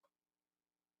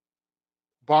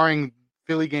 Barring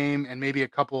Philly game and maybe a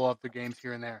couple of the games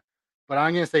here and there. But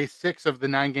I'm going to say 6 of the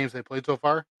 9 games they played so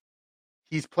far,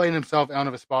 he's played himself out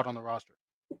of a spot on the roster.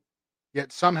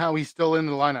 Yet somehow he's still in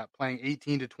the lineup playing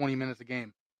 18 to 20 minutes a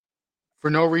game for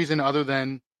no reason other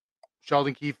than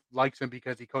Sheldon Keefe likes him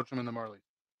because he coached him in the Marlies.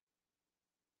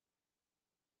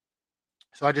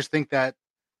 So I just think that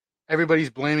everybody's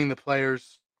blaming the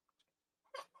players.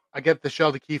 I get the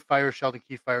Sheldon Keefe fire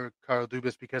Carl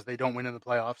Dubas because they don't win in the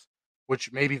playoffs,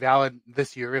 which may be valid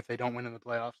this year if they don't win in the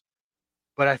playoffs.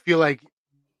 But I feel like,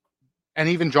 and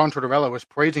even John Tortorella was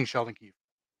praising Sheldon Keefe.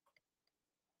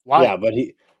 Why? Yeah, but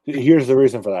here's the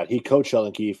reason for that. He coached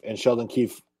Sheldon Keefe, and Sheldon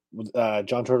Keefe,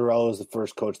 John Tortorella was the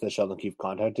first coach that Sheldon Keefe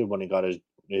contacted when he got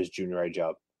his junior A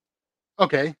job.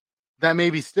 Okay, that may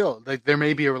be still. Like, there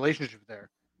may be a relationship there.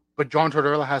 But John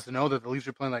Tortorella has to know that the Leafs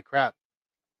are playing like crap.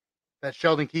 That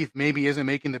Sheldon Keefe maybe isn't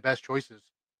making the best choices.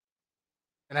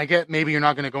 And I get maybe you're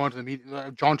not going to go into the meeting.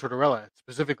 John Tortorella,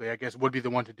 specifically, I guess, would be the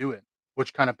one to do it,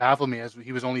 which kind of baffled me as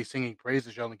he was only singing praise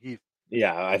to Sheldon Keefe.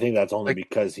 Yeah, I think that's only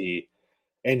because he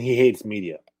hates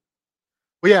media.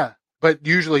 Well, yeah, but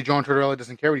usually John Tortorella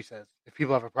doesn't care what he says. If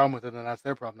people have a problem with it, then that's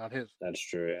their problem, not his. That's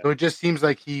true, yeah. So it just seems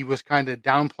like he was kind of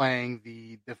downplaying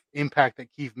the impact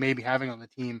that Keefe may be having on the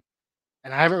team.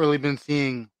 And I haven't really been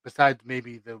seeing, besides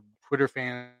maybe the Twitter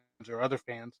fans or other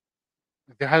fans,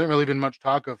 there hasn't really been much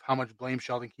talk of how much blame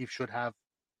Sheldon Keefe should have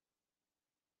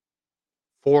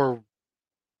for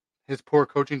his poor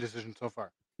coaching decision so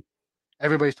far.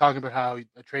 Everybody's talking about how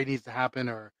a trade needs to happen,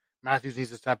 or Matthews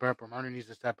needs to step up, or Marner needs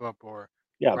to step up, or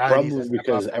Bradley probably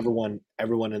because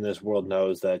everyone in this world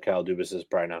knows that Kyle Dubas is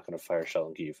probably not going to fire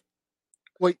Sheldon Keefe.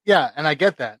 Well, yeah, and I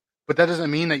get that, but that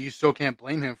doesn't mean that you still can't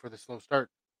blame him for the slow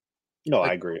start. No,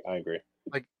 I agree.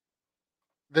 Like,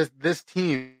 this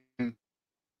team,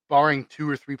 barring 2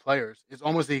 or 3 players, is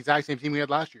almost the exact same team we had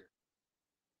last year.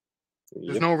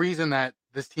 There's no reason that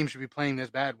this team should be playing this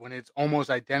bad when it's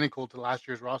almost identical to last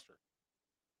year's roster.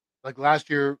 Like, last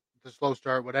year, the slow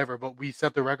start, whatever, but we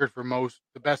set the record for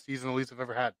the best season the Leafs have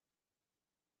ever had.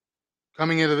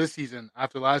 Coming into this season,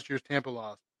 after last year's Tampa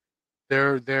loss,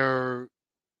 their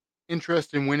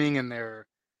interest in winning and their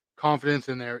confidence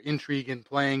and their intrigue in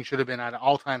playing should have been at an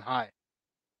all-time high.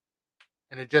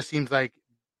 And it just seems like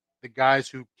the guys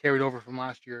who carried over from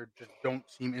last year just don't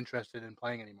seem interested in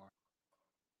playing anymore.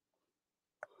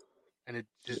 And it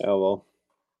just...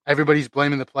 everybody's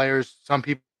blaming the players. Some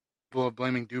people are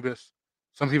blaming Dubas.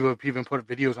 Some people have even put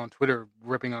videos on Twitter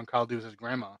ripping on Kyle Dubas'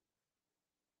 grandma.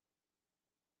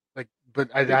 But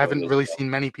I haven't really seen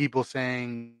many people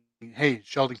saying, hey,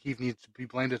 Sheldon Keefe needs to be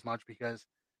blamed as much, because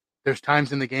there's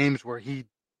times in the games where he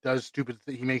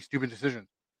makes stupid decisions.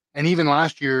 And even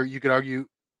last year, you could argue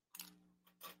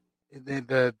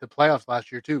the playoffs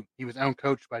last year too, he was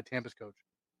out-coached by Tampa's coach.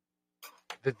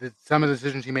 Some of the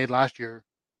decisions he made last year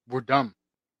were dumb.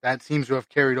 That seems to have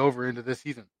carried over into this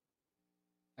season.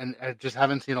 And I just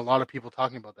haven't seen a lot of people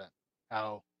talking about that.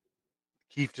 How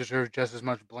Keefe deserves just as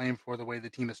much blame for the way the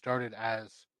team has started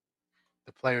as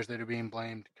the players that are being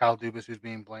blamed, Kyle Dubas who's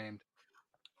being blamed,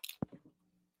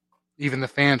 even the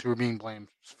fans who are being blamed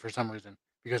for some reason,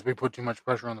 because we put too much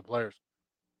pressure on the players.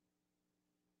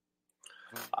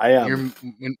 I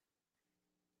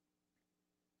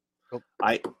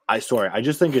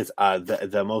just think it's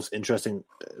the most interesting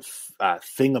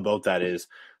thing about that is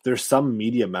there's some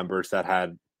media members that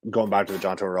had, going back to the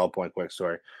John Tortorella point, quick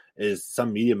story, is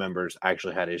some media members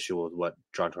actually had issue with what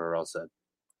John Tortorella said.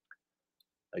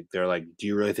 Like, they're like, do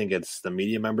you really think it's the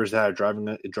media members that are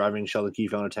driving Sheldon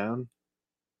Keefe out of town?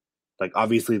 Like,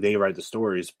 obviously they write the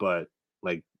stories, but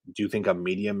like, do you think a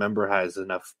media member has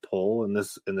enough pull in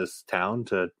this town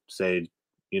to say,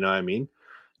 you know what I mean?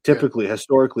 Typically,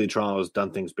 historically, Toronto has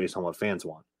done things based on what fans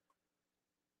want.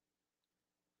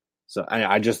 So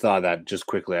I just thought that just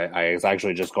quickly. I was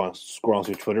actually just scrolling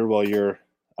through Twitter while you're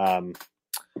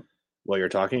while you're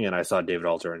talking, and I saw David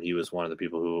Alter, and he was one of the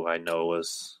people who I know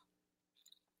was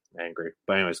angry.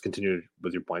 But anyways, continue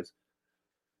with your points.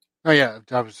 Oh yeah,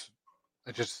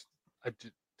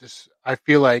 I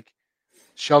feel like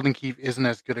Sheldon Keefe isn't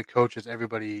as good a coach as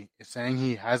everybody is saying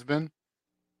he has been,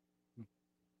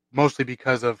 mostly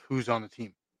because of who's on the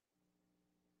team.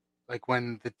 Like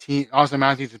when the team, Austin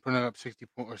Matthews is putting up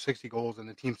 60 goals and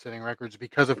the team's setting records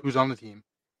because of who's on the team.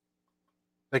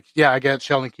 Like, yeah, I get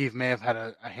Sheldon Keefe may have had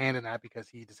a hand in that because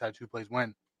he decides who plays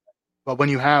when. But when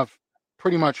you have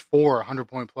pretty much 4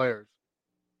 100-point players,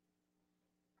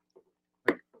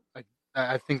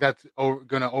 I think that's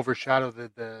going to overshadow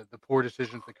the poor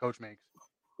decisions the coach makes.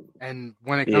 And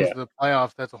when it comes to the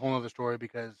playoffs, that's a whole other story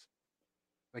because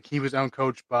like he was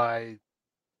outcoached by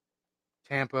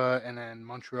Tampa and then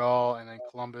Montreal and then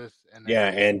Columbus and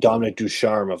then, and Dominic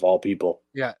Ducharme of all people.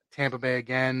 Yeah, Tampa Bay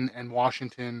again and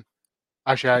Washington.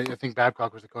 Actually, I think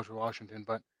Babcock was the coach of Washington,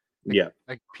 but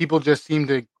like people just seem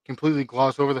to completely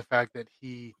gloss over the fact that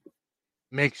he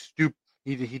makes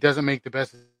he doesn't make the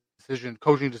best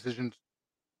coaching decisions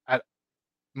at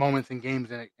moments in games,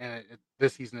 and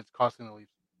this season it's costing the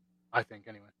Leafs. I think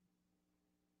anyway.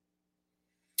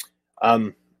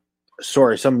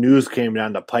 Sorry, some news came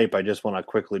down the pipe. I just want to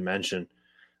quickly mention.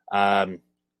 I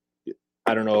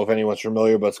don't know if anyone's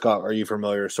familiar, but Scott, are you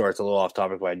familiar? Sorry, it's a little off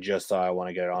topic, but I just thought I want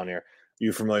to get it on here. Are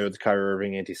you familiar with the Kyrie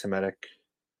Irving anti-Semitic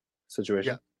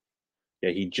situation? Yeah,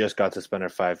 he just got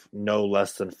suspended no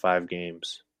less than 5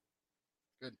 games.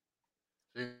 Good.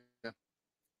 Yeah.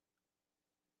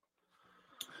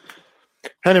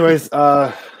 Anyways,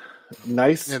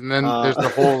 nice. And then there's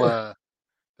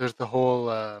the whole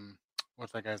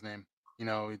what's that guy's name? You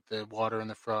know, the water and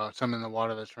the frog, something in the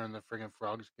water that's turning the friggin'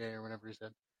 frogs gay or whatever he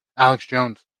said. Alex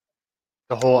Jones.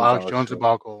 The whole Alex Jones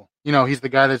debacle. You know, he's the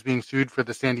guy that's being sued for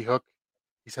the Sandy Hook.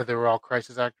 He said they were all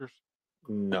crisis actors.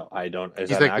 No, I don't.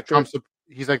 He's like the Trump.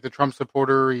 He's like the Trump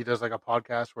supporter. He does like a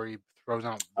podcast where he throws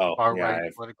out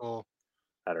far-right political.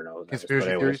 I don't know conspiracy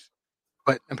theories.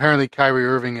 But apparently, Kyrie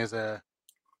Irving is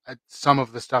some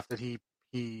of the stuff that he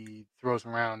throws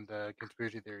around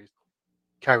conspiracy theories.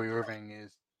 Kyrie Irving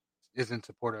isn't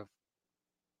supportive.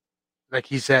 Like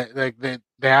he said, like they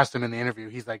asked him in the interview.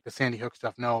 He's like the Sandy Hook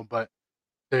stuff, no, but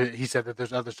he said that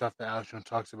there's other stuff that Alex Jones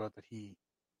talks about that he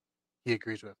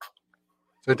agrees with.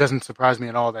 So it doesn't surprise me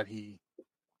at all that he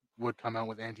would come out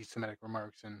with anti-Semitic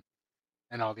remarks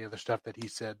and all the other stuff that he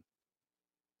said,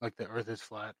 like the Earth is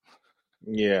flat.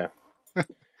 Yeah.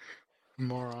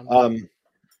 Moron.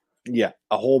 Yeah,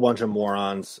 a whole bunch of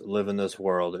morons live in this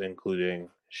world, including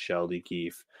Sheldon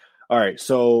Keefe. All right,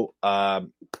 so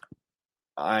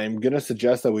I'm gonna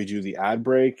suggest that we do the ad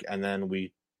break, and then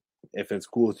if it's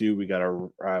cool with you, we're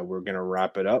gonna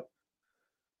wrap it up.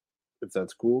 If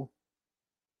that's cool.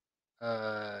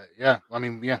 Yeah. I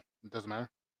mean, yeah, it doesn't matter.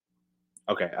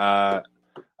 Okay.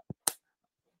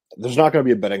 There's not going to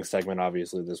be a betting segment,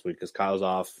 obviously, this week because Kyle's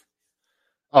off.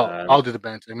 Oh, I'll do the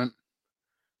betting segment.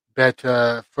 Bet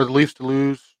for the Leafs to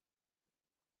lose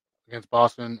against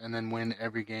Boston and then win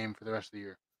every game for the rest of the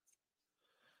year.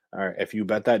 All right. If you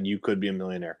bet that, you could be a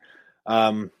millionaire.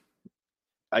 I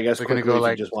guess we're going to go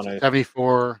like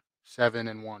 74, 7,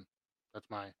 and 1. That's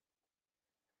my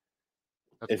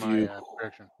prediction.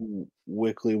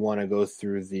 Quickly want to go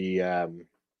through the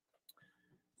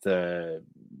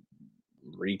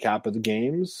recap of the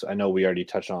games. I know we already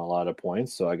touched on a lot of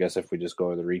points, so I guess if we just go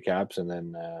over the recaps and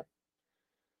then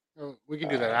we can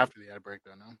do that after the ad break,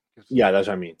 though. No, yeah, that's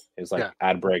what I mean. It's like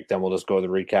ad break, then we'll just go over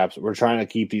the recaps. We're trying to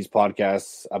keep these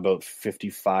podcasts about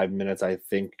 55 minutes, I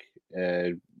think.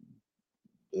 Then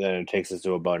it takes us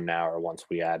to about an hour once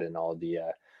we add in all the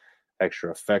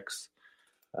extra effects.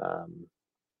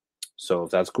 So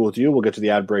if that's cool with you, we'll get to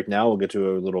the ad break now. We'll get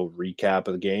to a little recap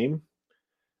of the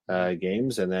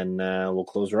games, and then we'll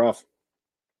close her off.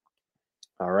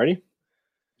 Alrighty?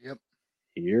 Yep.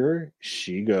 Here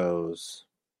she goes.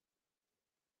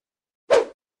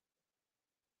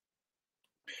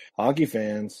 Hockey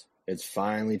fans, it's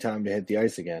finally time to hit the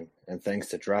ice again, and thanks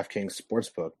to DraftKings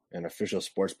Sportsbook, an official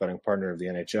sports betting partner of the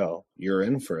NHL, you're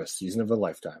in for a season of a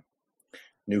lifetime.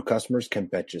 New customers can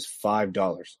bet just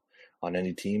 $5 on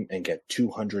any team and get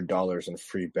 $200 in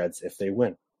free bets if they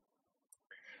win.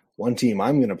 One team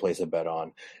I'm going to place a bet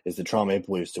on is the Toronto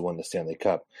Maple Leafs to win the Stanley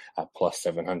Cup at plus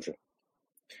 700.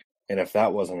 And if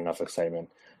that wasn't enough excitement,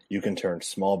 you can turn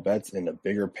small bets into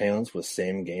bigger payouts with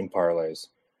same-game parlays.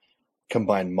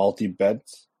 Combine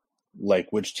multi-bets, like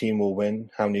which team will win,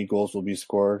 how many goals will be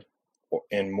scored,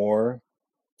 and more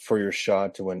for your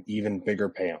shot to win even bigger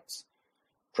payouts.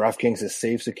 DraftKings is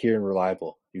safe, secure, and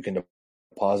reliable. You can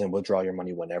deposit and withdraw your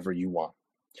money whenever you want.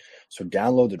 So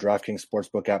download the DraftKings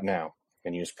Sportsbook app now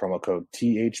and use promo code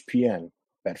THPN.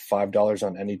 Bet $5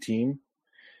 on any team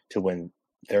to win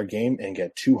their game and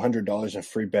get $200 in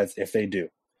free bets if they do.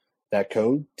 That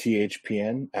code,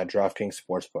 THPN, at DraftKings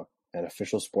Sportsbook, an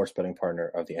official sports betting partner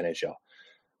of the NHL.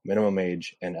 Minimum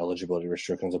age and eligibility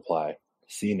restrictions apply.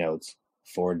 See notes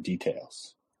for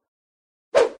details.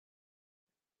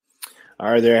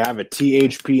 All right, there you have it.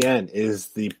 THPN is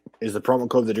the promo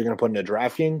code that you're going to put into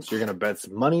DraftKings. You're going to bet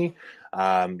some money.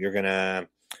 You're going to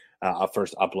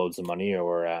first upload some money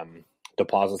or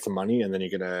deposit some money, and then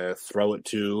you're going to throw it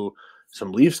to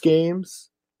some Leafs games,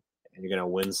 and you're going to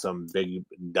win some big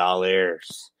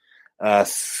dollars.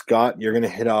 Scott, you're going to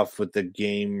hit off with the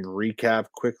game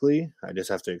recap quickly. I just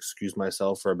have to excuse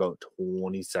myself for about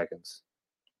 20 seconds.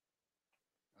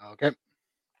 Okay.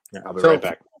 Yeah, I'll be right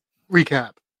back.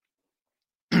 Recap.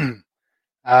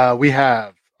 We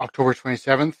have October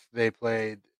 27th. They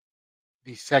played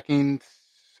the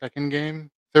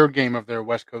third game of their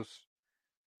West Coast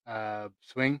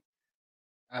swing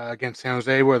against San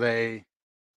Jose, where they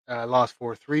lost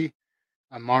 4-3.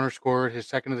 Marner scored his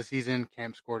second of the season.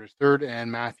 Camp scored his third, and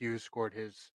Matthews scored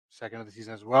his second of the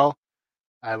season as well.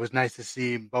 It was nice to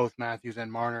see both Matthews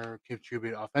and Marner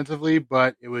contribute offensively,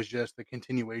 but it was just the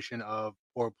continuation of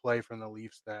poor play from the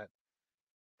Leafs that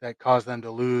caused them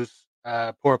to lose.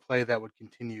 Poor play that would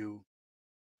continue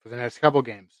for the next couple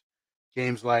games.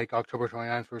 Games like October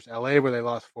 29th versus LA, where they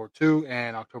lost 4-2,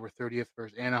 and October 30th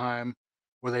versus Anaheim,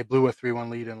 where they blew a 3-1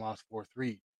 lead and lost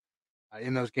 4-3.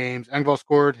 In those games, Engvall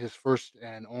scored his first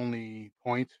and only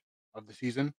point of the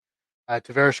season.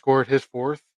 Tavares scored his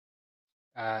fourth.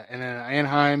 And then at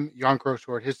Anaheim, Jarnkrok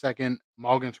scored his second,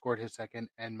 Malgin scored his second,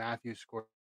 and Matthews scored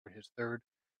his third.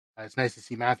 It's nice to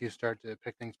see Matthews start to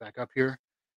pick things back up here,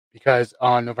 because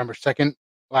on November 2nd,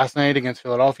 last night against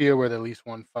Philadelphia, where the Leafs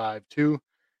won 5-2,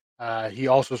 he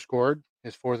also scored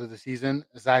his fourth of the season.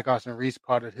 Zach Aston-Reese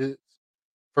potted his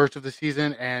first of the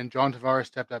season, and John Tavares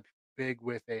stepped up big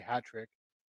with a hat trick,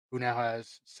 who now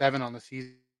has 7 on the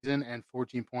season and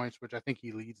 14 points, which I think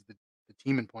he leads the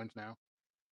team in points now.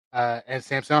 And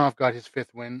Samsonov got his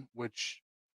 5th win, which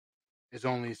is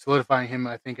only solidifying him,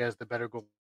 I think, as the better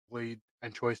goalie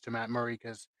and choice to Matt Murray,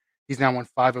 because he's now won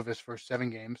 5 of his first 7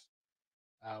 games,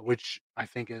 which I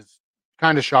think is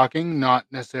kind of shocking, not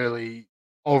necessarily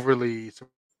overly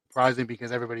surprising,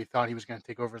 because everybody thought he was going to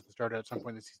take over as the starter at some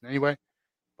point this season anyway.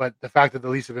 But the fact that the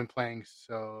Leafs have been playing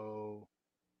so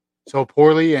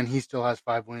poorly and he still has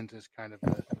 5 wins is kind of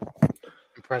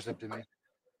impressive to me.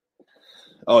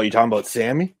 Oh, you talking about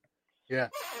Sammy? Yeah.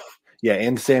 Yeah,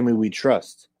 and Sammy we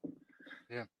trust.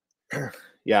 Yeah.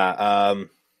 Yeah.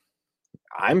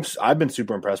 I've been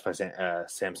super impressed by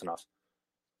Samsonov.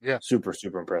 Yeah. Super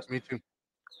impressed. Me too.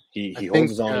 He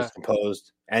holds his own, he's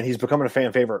composed, and he's becoming a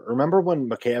fan favorite. Remember when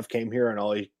Mikheyev came here and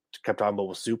all he kept talking about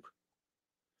was soup?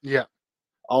 Yeah.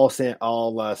 All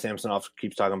Samsonov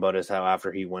keeps talking about is how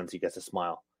after he wins, he gets a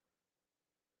smile.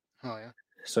 Oh, yeah.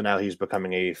 So now he's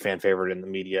becoming a fan favorite in the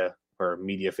media, or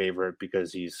media favorite,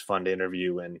 because he's fun to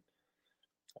interview, and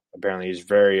apparently he's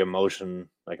very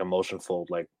emotionful.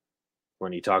 Like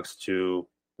when he talks to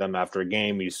them after a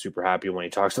game, he's super happy. When he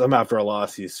talks to them after a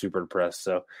loss, he's super depressed.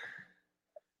 So,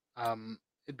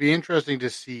 it'd be interesting to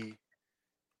see.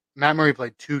 Matt Murray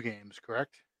played 2 games,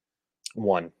 correct?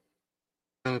 1.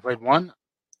 He only played 1,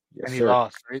 Yes, and he sir.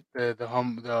 lost, right? The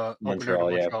Montreal, opener to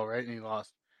Montreal, right? And he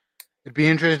lost. It'd be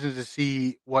interesting to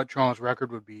see what Toronto's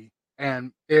record would be,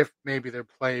 and if maybe their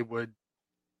play would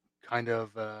kind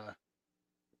of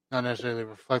not necessarily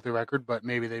reflect the record, but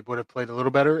maybe they would have played a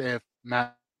little better if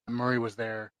Matt Murray was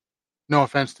there. No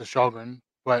offense to Shalgren,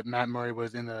 but Matt Murray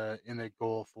was in the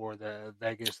goal for the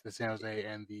Vegas, the San Jose,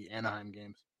 and the Anaheim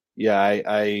games. Yeah,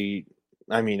 I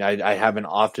mean, I haven't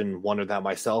often wondered that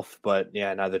myself, but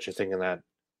yeah, now that you're thinking that,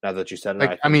 now that you said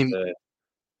it,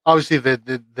 obviously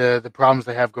the problems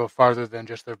they have go farther than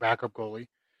just their backup goalie,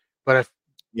 but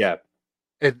the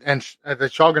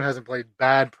Shalgren hasn't played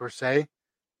bad per se.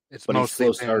 It's but mostly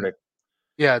he's slow starting.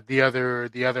 Yeah, the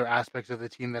other aspects of the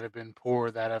team that have been poor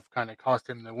that have kind of cost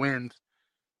him the wins.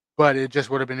 But it just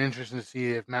would have been interesting to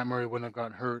see if Matt Murray wouldn't have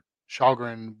gotten hurt.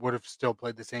 Shalgren would have still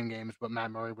played the same games, but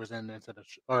Matt Murray was in instead of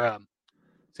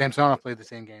Samsonov played the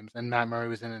same games, and Matt Murray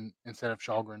was in instead of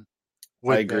Shalgren.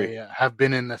 Would I agree. they have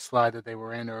been in the slide that they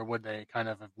were in, or would they kind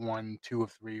of have won 2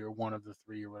 of 3 or 1 of the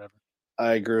 3 or whatever?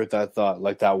 I agree with that thought,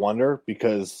 like that wonder,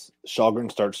 because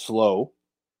Shalgren started slow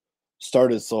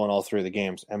in all 3 of the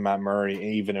games, and Matt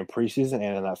Murray, even in preseason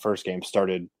and in that first game,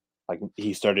 started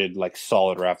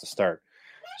solid right off the start.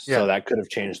 So Yeah. that could have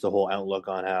changed the whole outlook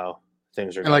on how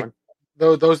things are And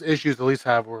going. those issues the Leafs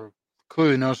have were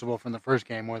clearly noticeable from the first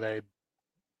game, where they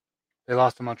They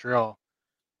lost to Montreal.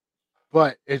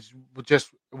 But it's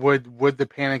just would the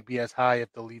panic be as high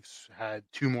if the Leafs had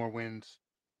 2 more wins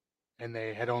and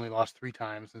they had only lost 3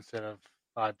 times instead of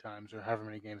 5 times or however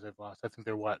many games they've lost? I think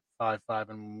they're what,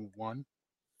 5-5-1,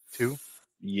 2,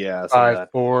 Yeah, something like 5,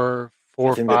 that. 4, I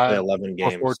 4, think they play 5, 11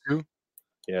 4, 4, games. 2.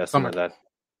 Yeah, something like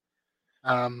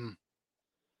that.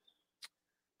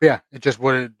 Yeah, it just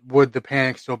would the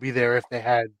panic still be there if they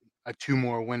had a 2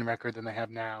 more win record than they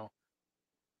have now,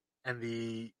 and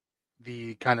the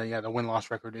kind of the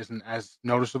win-loss record isn't as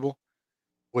noticeable?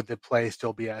 Would the play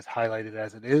still be as highlighted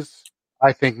as it is?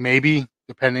 I think maybe,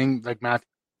 depending, like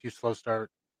Matthew's slow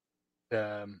start,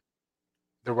 the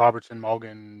Robertson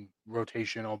Morgan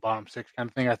rotational bottom 6 kind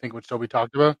of thing, I think would still be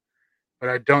talked about, but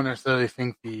I don't necessarily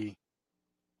think the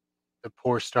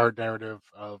poor start narrative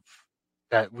of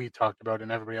that we talked about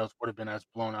and everybody else would have been as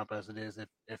blown up as it is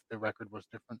if the record was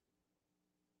different.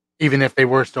 Even if they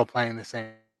were still playing the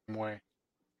same way,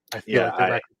 I feel like the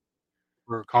record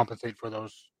would compensate for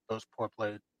those poor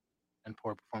play and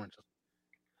poor performances.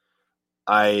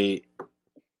 I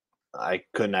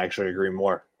couldn't actually agree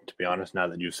more, to be honest. Now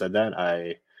that you've said that,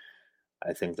 I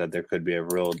think that there could be a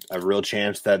real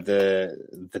chance that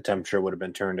the temperature would have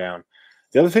been turned down.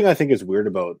 The other thing I think is weird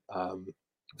about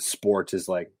sports is,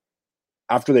 like,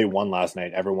 after they won last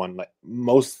night, everyone, like,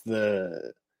 most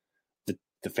the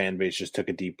fan base just took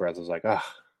a deep breath. It was like,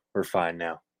 we're fine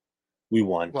now. We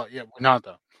won. Well, yeah, we're not,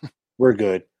 though. We're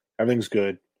good. Everything's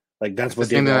good. Like, that's what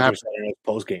David Arthur said in his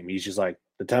post game. He's just like,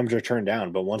 the temperature turned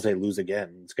down, but once they lose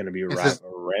again, it's going to be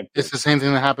rampant. It's the same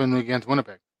thing that happened against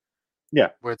Winnipeg. Yeah,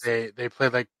 where they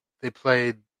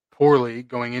played poorly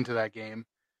going into that game,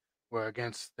 where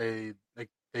against they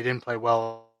didn't play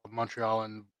well Montreal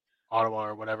and Ottawa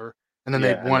or whatever, and then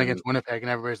they won against Winnipeg, and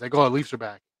everybody's like, "Oh, the Leafs are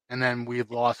back," and then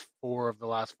we've lost 4 of the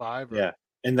last 5. Yeah,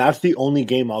 and that's the only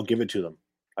game I'll give it to them.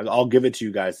 I'll give it to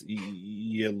you guys.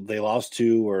 They lost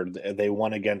 2, or they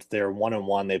won against. They're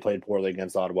 1-1. They played poorly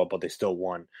against Ottawa, but they still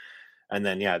won. And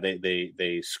then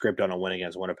they script on a win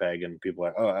against Winnipeg, and people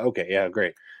are, oh, okay, yeah,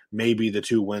 great. Maybe the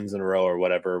 2 wins in a row or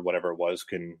whatever it was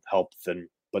can help them.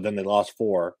 But then they lost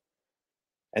 4,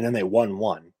 and then they won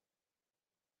 1,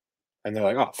 and they're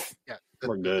like, oh, yeah,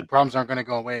 we're good. The problems aren't going to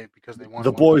go away because they won.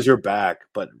 The boys are back,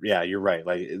 but yeah, you're right.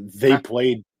 Like, they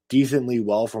played decently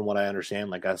well, from what I understand.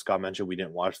 Like, as Scott mentioned, we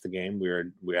didn't watch the game.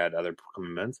 We had other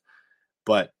commitments,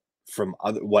 but from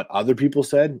what other people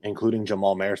said, including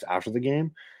Jamal Maris after the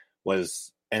game,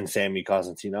 and Sammy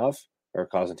Cosentino,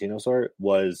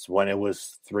 was when it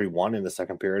was 3-1 in the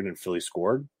second period and Philly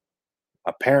scored,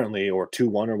 apparently, or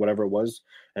 2-1 or whatever it was,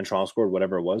 and Toronto scored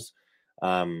whatever it was.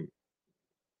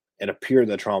 It appeared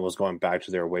that Toronto was going back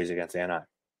to their ways against Anaheim.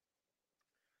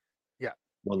 Yeah.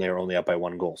 When they were only up by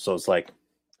 1 goal. So it's like,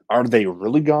 are they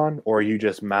really gone, or are you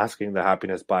just masking the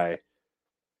happiness by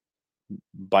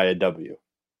a W?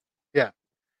 Yeah.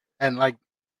 And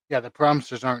the problems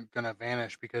just aren't going to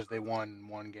vanish because they won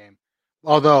 1 game.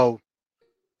 Although,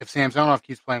 if Samsonov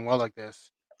keeps playing well like this,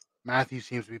 Matthews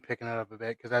seems to be picking it up a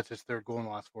bit because that's his 3rd goal in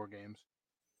the last 4 games.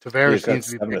 Tavares seems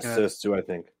to be picking assists too, I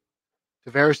think.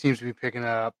 Tavares seems to be picking it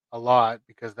up a lot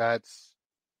because that's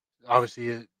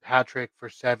obviously a hat trick for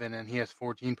 7, and he has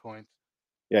 14 points.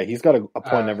 Yeah, he's got a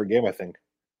point in every game, I think.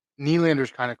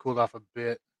 Nylander's kind of cooled off a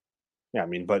bit. Yeah, I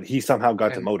mean, but he somehow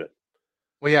got demoted.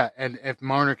 Well, yeah, and if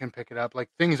Marner can pick it up, like,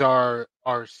 things are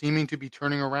seeming to be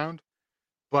turning around,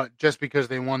 but just because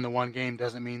they won the 1 game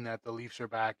doesn't mean that the Leafs are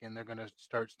back and they're going to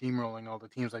start steamrolling all the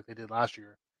teams like they did last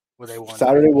year, where they won.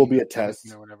 Saturday will be a test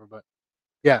or whatever, but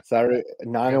yeah, Saturday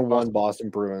 9-1 Boston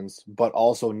Bruins, but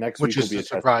also next week will be a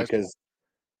surprise test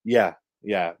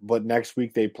because but next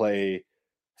week they play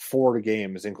 4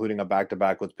 games, including a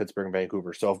back-to-back with Pittsburgh and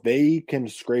Vancouver. So if they can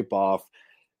scrape off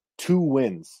 2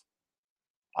 wins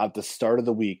at the start of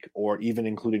the week, or even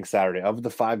including Saturday, of the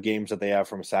 5 games that they have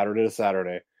from Saturday to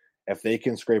Saturday, if they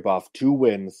can scrape off 2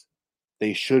 wins,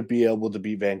 they should be able to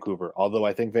beat Vancouver. Although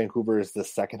I think Vancouver is the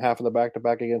second half of the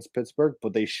back-to-back against Pittsburgh,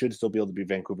 but they should still be able to beat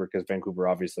Vancouver because Vancouver,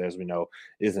 obviously, as we know,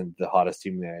 isn't the hottest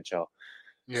team in the NHL.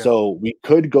 Yeah. So we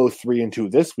could go 3-2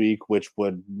 this week, which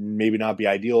would maybe not be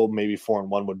ideal. Maybe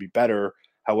 4-1 would be better.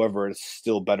 However, it's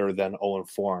still better than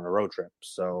 0-4 on a road trip.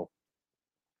 So,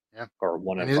 yeah, or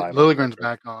 1-5. Liljegren's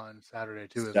back on Saturday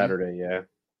too. Saturday,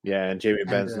 yeah, and Jamie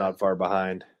Benn's not far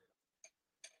behind.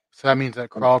 So that means that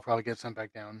Kral probably gets sent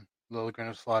back down. Liljegren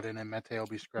will slot in, and Mete will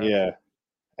be scrapped. Yeah,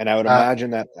 and I would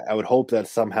imagine that I would hope that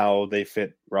somehow they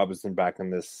fit Robinson back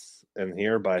in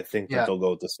here, but I think that they'll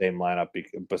go with the same lineup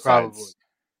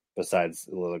besides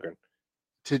Liljegren.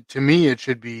 To me, it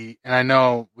should be, and I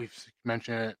know we've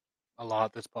mentioned it a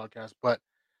lot this podcast, but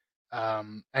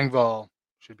Engvall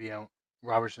should be out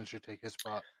Robertson should take his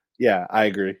spot. Yeah, I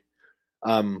agree.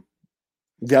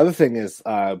 The other thing is,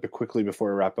 but quickly before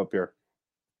we wrap up here,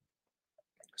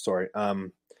 sorry.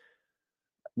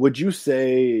 Would you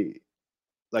say,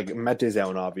 like, Mete's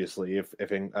out, obviously, if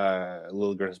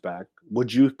Liljegren's back,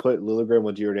 would you put Liljegren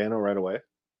with Giordano right away?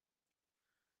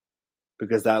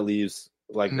 Because that leaves,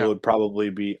 like, No. it would probably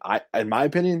be, in my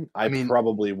opinion, I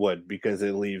probably would, because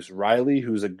it leaves Riley,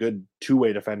 who's a good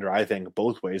two-way defender, I think,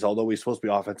 both ways. Although he's supposed to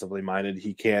be offensively minded,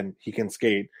 he can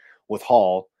skate with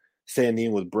Hall,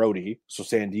 Sandin with Brody, so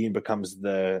Sandin becomes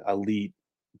the elite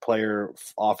player,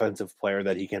 offensive player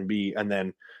that he can be, and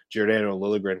then Giordano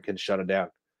Liljegren can shut it down.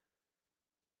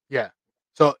 Yeah.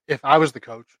 So if I was the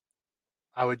coach,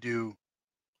 I would do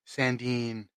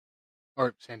Riley,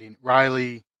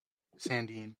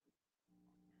 Sandin,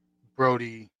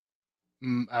 Brody,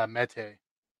 Mete,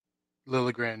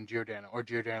 Liljegren, Giordano, or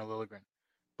Giordano Liljegren.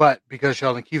 But because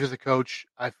Sheldon Keefe is the coach,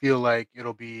 I feel like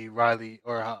it'll be Riley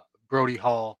or Brody,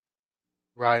 Hall,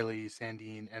 Riley,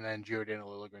 Sandin, and then Giordano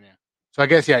Liljegren. Yeah. So I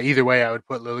guess either way, I would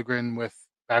put Liljegren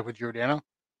back with Giordano.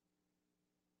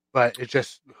 But it's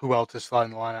just who else is slotting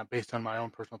the lineup based on my own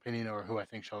personal opinion, or who I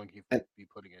think Sheldon Keefe would be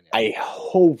putting in. Yeah. I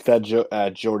hope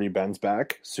that Jordy Ben's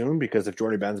back soon, because if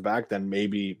Jordy Ben's back, then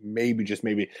maybe,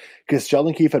 because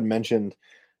Sheldon Keefe had mentioned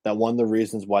that one of the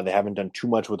reasons why they haven't done too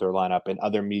much with their lineup, and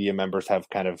other media members have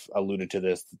kind of alluded to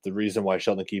this, the reason why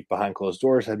Sheldon Keefe behind closed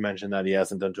doors had mentioned that he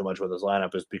hasn't done too much with his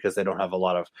lineup is because they don't have a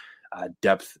lot of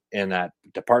depth in that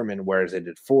department, whereas they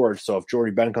did forward. So if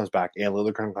Jordy Ben comes back and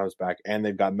Liljegren comes back and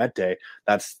they've got Mete,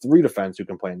 that's 3 defense who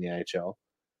can play in the NHL.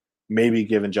 Maybe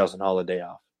giving Justin Hall a day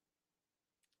off.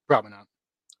 Probably not.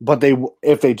 But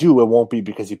if they do, it won't be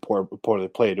because he poorly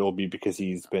played. It will be because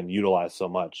he's been utilized so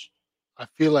much. I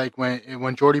feel like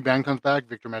when Jordy Ben comes back,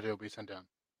 Victor Mete will be sent down.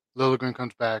 Liljegren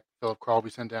comes back, Philip Kral will be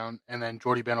sent down, and then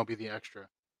Jordy Ben will be the extra,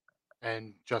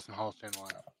 and Justin Hall will stay in the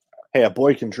lineup. Hey, a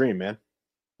boy can dream, man.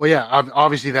 Well, yeah,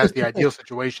 obviously that's the ideal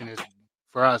situation is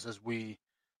for us, as we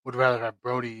would rather have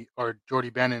Brody or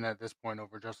Jordy Ben in at this point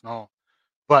over Justin Hall.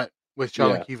 But with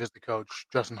Sheldon Keefe as the coach,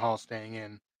 Justin Hall staying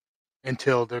in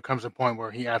until there comes a point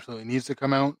where he absolutely needs to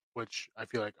come out, which I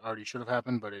feel like already should have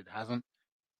happened, but it hasn't.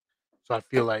 So I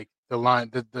feel like the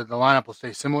lineup will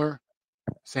stay similar.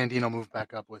 Sandin will move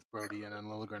back up with Brody, and then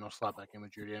Liljegren will slot back in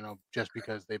with Giordano just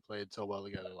because they played so well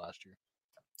together last year.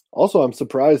 Also, I'm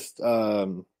surprised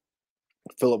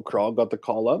Philip Kral got the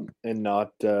call up and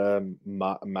not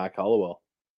Mac Hollowell,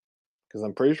 because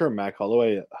I'm pretty sure Mac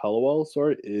Hollowell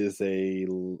is a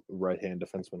right-hand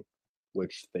defenseman,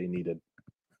 which they needed.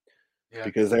 Yeah,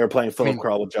 because they were playing Philip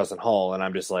Kral with Justin Hall, and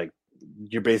I'm just like,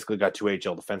 you basically got 2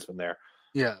 HL defensemen there.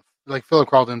 Yeah, like Philip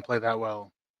Kral didn't play that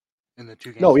well in the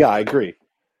 2 games. No, yeah, I agree.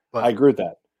 But I agree with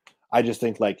that. I just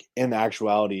think, like, in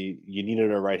actuality, you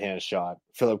needed a right-hand shot.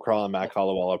 Philip Kral and Mac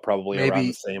Hollowell are probably around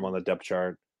the same on the depth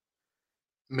chart.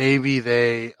 Maybe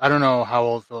I don't know how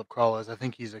old Philip Kral is. I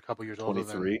think he's a couple years older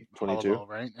than 22, Hollowell,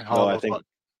 right? And Hollowell's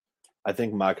I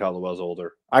think Mac Hollowell's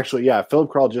older. Actually, yeah,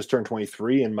 Philip Kral just turned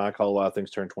 23, and Mac Hollowell, I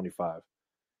think, turned 25.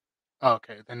 Oh,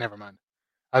 okay, then never mind.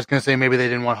 I was going to say maybe they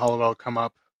didn't want Hollowell to come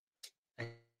up and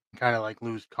kind of like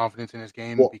lose confidence in his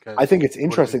game, because I think it's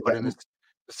interesting that in this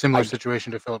similar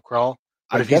situation to Philip Kral.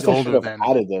 But if he's older, then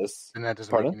added this, then that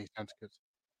doesn't make any sense. Because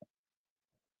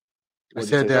I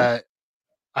said that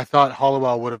I thought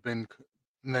Hollowell would have been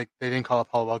like, they didn't call up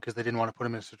Hollowell because they didn't want to put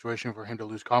him in a situation for him to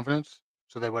lose confidence.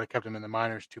 So they would have kept him in the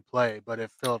minors to play. But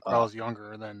if Philip Kral is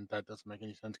younger, then that doesn't make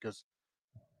any sense, because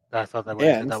I thought that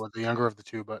was the younger of the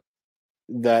two. But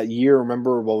that year,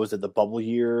 remember, what was it, the bubble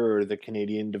year or the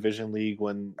Canadian Division League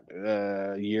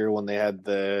year when they had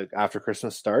the after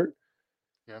Christmas start?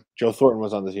 Yeah. Joe Thornton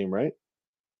was on the team, right?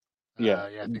 Yeah,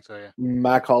 I think so, yeah.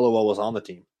 Mac Hollowell was on the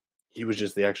team. He was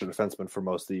just the extra defenseman for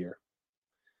most of the year.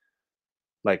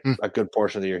 Like, a good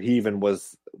portion of the year. He even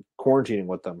was quarantining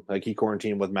with them. Like, he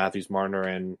quarantined with Matthews, Marner,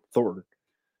 and Thornton.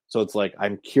 So it's like,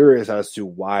 I'm curious as to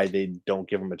why they don't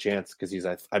give him a chance, because he's,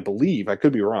 I believe, I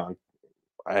could be wrong,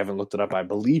 I haven't looked it up, I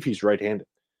believe he's right-handed.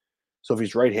 So if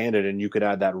he's right-handed and you could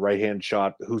add that right-hand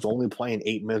shot who's only playing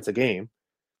 8 minutes a game.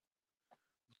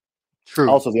 True.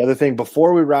 Also, the other thing,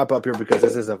 before we wrap up here, because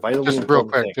this is a vitally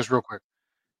important thing. Just real quick.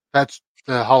 That's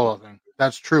the Hollowell thing.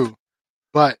 That's true.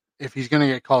 But if he's going to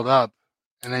get called up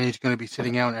and then he's going to be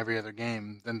sitting out every other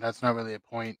game, then that's not really a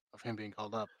point of him being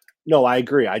called up. No, I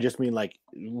agree. I just mean, like,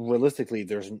 realistically,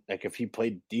 there's, like, if he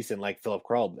played decent like Philip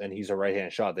Kral and he's a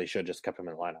right-hand shot, they should have just kept him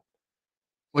in the lineup.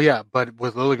 Well, yeah, but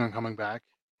with Liljegren coming back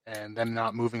and them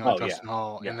not moving on Justin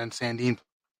Hall and then Sandin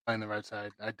playing the right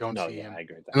side, I don't see him. I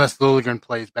agree with that. Unless Liljegren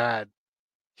plays bad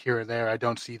here or there, I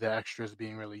don't see the extras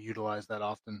being really utilized that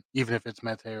often, even if it's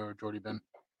Mete or Jordy Ben.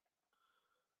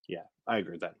 Yeah, I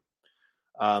agree with that.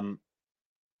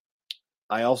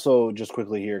 I also just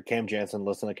quickly here, Cam Jansen,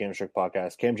 listen to Cam Strick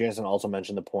podcast. Cam Jansen also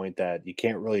mentioned the point that you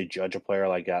can't really judge a player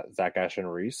like Zach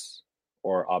Aston-Reese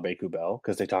or Abe Kubel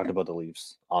because they talked about the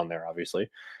Leafs on there, obviously,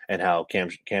 and how Cam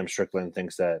Strickland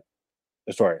thinks that,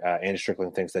 Andy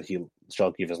Strickland thinks that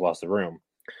Shelkeef has lost the room.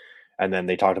 And then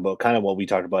they talked about kind of what we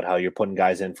talked about, how you're putting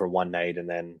guys in for one night and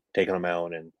then taking them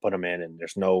out and put them in, and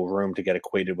there's no room to get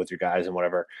acquainted with your guys and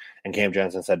whatever. And Cam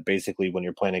Jansen said, basically, when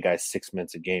you're playing a guy 6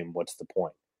 minutes a game, what's the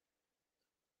point?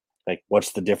 Like,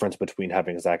 what's the difference between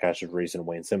having Zach Aston-Reese and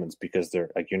Wayne Simmons? Because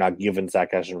they're like, you're not giving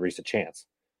Zach Aston-Reese a chance.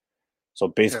 So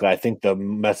basically, I think the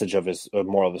message of his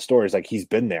moral of the story is like he's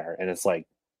been there, and it's like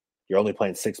you're only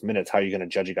playing 6 minutes. How are you going to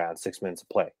judge a guy on 6 minutes of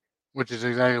play? Which is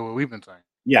exactly what we've been saying.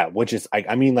 Yeah, which is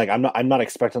I mean, like I'm not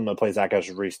expecting them to play Zach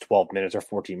Aston-Reese 12 minutes or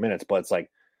 14 minutes, but it's like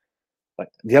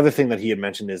the other thing that he had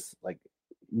mentioned is like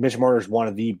Mitch Marner is one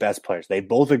of the best players. They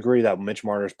both agree that Mitch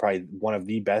Marner is probably one of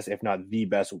the best, if not the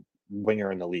best,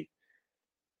 winger in the league.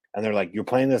 And they're like, you're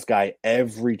playing this guy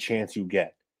every chance you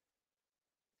get.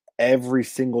 Every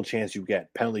single chance you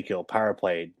get. Penalty kill, power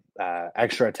play,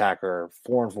 extra attacker,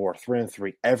 4-on-4,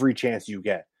 3-on-3, every chance you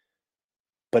get.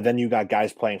 But then you got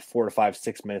guys playing 4 to 5,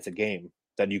 6 minutes a game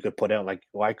that you could put out. Like,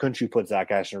 why couldn't you put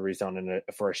Zach Aston-Reese on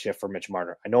for a shift for Mitch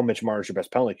Marner? I know Mitch Marner's your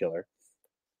best penalty killer,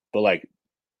 but like,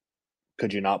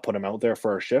 could you not put him out there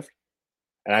for a shift?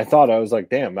 And I was like,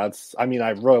 damn, I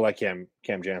really like Cam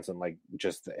Jansen. Like,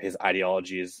 just his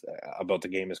ideology about the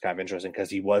game is kind of interesting because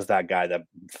he was that guy that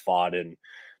fought and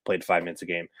played 5 minutes a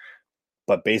game.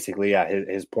 But basically, yeah,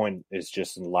 his point is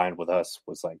just in line with us.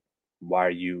 Was like, why are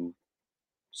you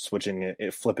switching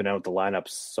it, flipping out the lineups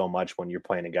so much when you're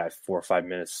playing a guy 4 or 5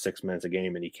 minutes, 6 minutes a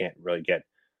game, and he can't really get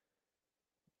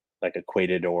like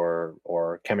equated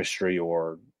or chemistry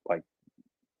or like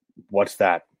what's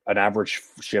that? An average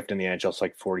shift in the NHL is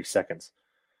like 40 seconds.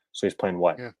 So he's playing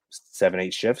what? Yeah.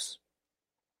 7-8 shifts.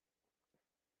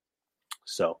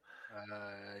 So,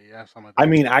 yeah, something like that. I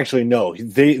mean, actually, no,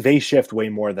 they shift way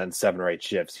more than 7 or 8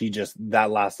 shifts. He just, that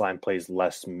last line plays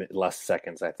less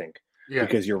seconds, I think. Yeah.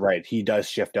 Because you're right. He does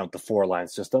shift out the 4-line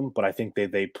system, but I think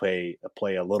they play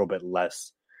a little bit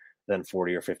less than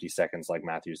 40 or 50 seconds like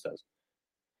Matthews does.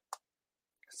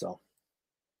 So,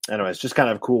 anyways, just kind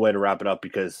of a cool way to wrap it up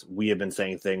because we have been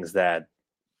saying things that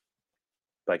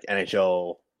like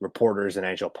NHL reporters and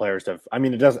NHL players have. I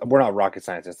mean, we're not rocket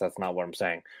scientists. That's not what I'm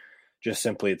saying. Just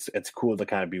simply, it's cool to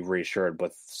kind of be reassured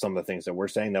with some of the things that we're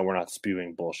saying that we're not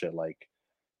spewing bullshit like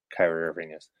Kyrie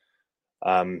Irving is.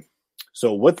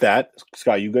 So with that,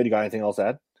 Scott, you good? You got anything else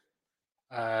to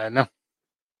add? No.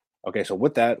 Okay, so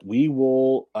with that, we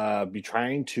will be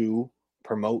trying to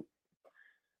promote,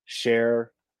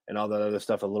 share, and all that other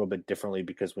stuff a little bit differently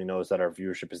because we know that our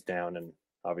viewership is down and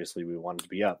obviously we want it to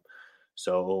be up.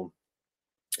 So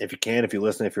if you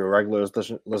listen, if you're a regular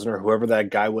listener, whoever that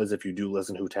guy was, if you do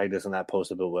listen, who tagged us in that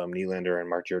post about William Nylander and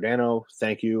Mark Giordano,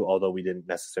 thank you. Although we didn't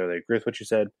necessarily agree with what you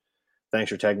said, thanks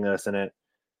for tagging us in it.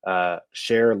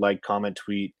 Share, like, comment,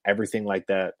 tweet, everything like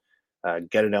that.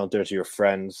 Get it out there to your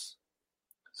friends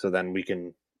so then we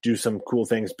can do some cool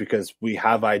things because we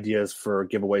have ideas for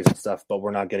giveaways and stuff, but we're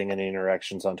not getting any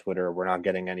interactions on Twitter. We're not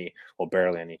getting any, well,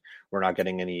 barely any. We're not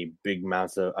getting any big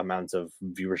amounts of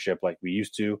viewership like we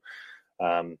used to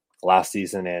last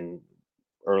season and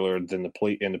earlier than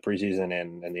in the preseason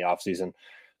and the off season.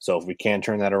 So if we can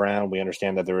turn that around, we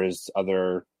understand that there is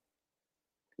other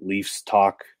Leafs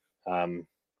talk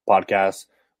podcasts.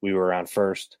 We were around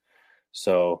first,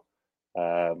 so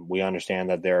we understand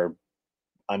that they're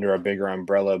under a bigger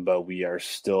umbrella, but we are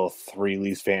still 3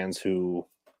 Leafs fans who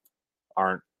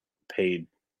aren't paid.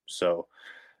 So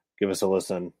give us a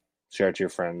listen, share it to your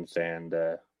friends, and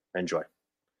enjoy.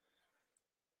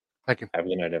 Thank you. Have a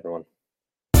good night, everyone.